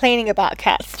not complaining about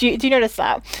Cats? Do you notice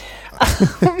that?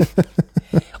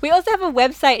 We also have a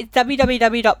website. It's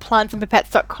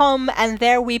www.plantsandpipettes.com, and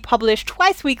there we publish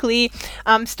twice weekly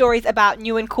stories about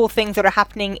new and cool things that are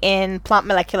happening in plant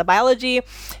molecular biology.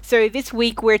 So this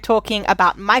week we're talking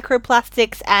about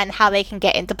microplastics and how they can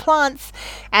get into plants,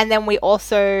 and then we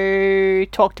also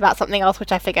talked about something else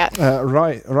which I forget.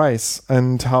 Rice,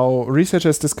 and how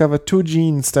researchers discovered 2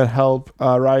 genes that help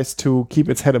rice to keep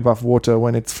its head above water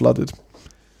when it's flooded.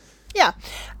 Yeah,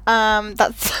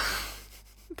 that's...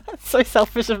 That's so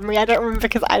selfish of me. I don't remember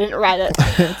because I didn't write it.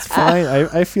 It's fine.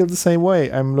 I feel the same way.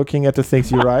 I'm looking at the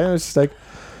things you write and it's just like,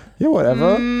 yeah,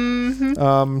 whatever.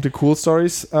 Mm-hmm. The cool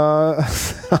stories are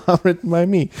written by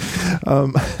me.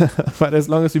 But as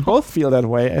long as we both feel that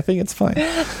way, I think it's fine.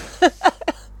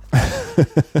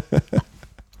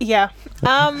 Yeah.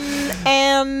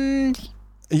 And...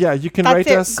 Yeah, you can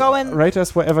rate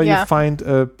us wherever you find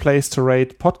a place to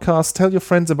rate podcasts. Tell your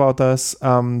friends about us.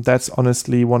 That's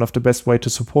honestly one of the best way to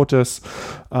support us.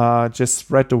 Just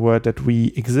spread the word that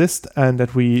we exist and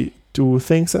that we do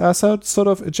things that are sort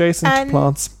of adjacent to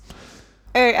plants.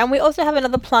 And we also have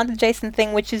another plant adjacent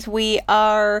thing, which is we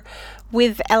are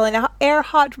with Ellen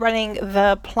Earhart running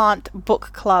the Plant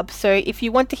Book Club. So if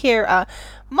you want to hear a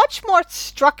much more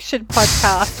structured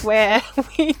podcast where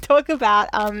we talk about,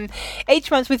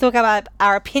 each month we talk about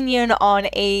our opinion on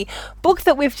a book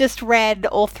that we've just read,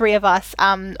 all three of us,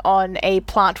 on a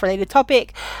plant-related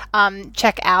topic,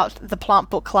 check out the Plant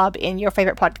Book Club in your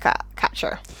favorite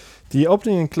podcatcher. The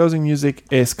opening and closing music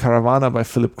is Caravana by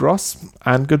Philip Gross.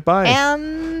 And goodbye.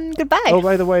 And goodbye. Oh,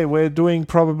 by the way, we're doing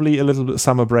probably a little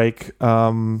summer break.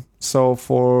 So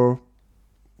for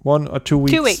 1 or 2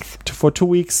 weeks. 2 weeks. For 2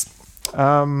 weeks,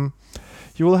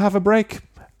 you will have a break.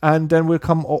 And then we'll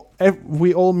come.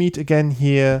 We all meet again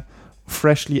here,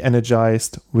 freshly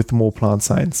energized with more plant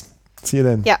science. See you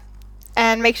then. Yeah.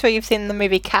 And make sure you've seen the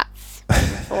movie Cats.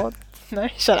 No,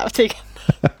 shut up, Tegan.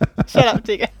 Shut up,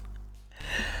 Tegan.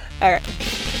 All right.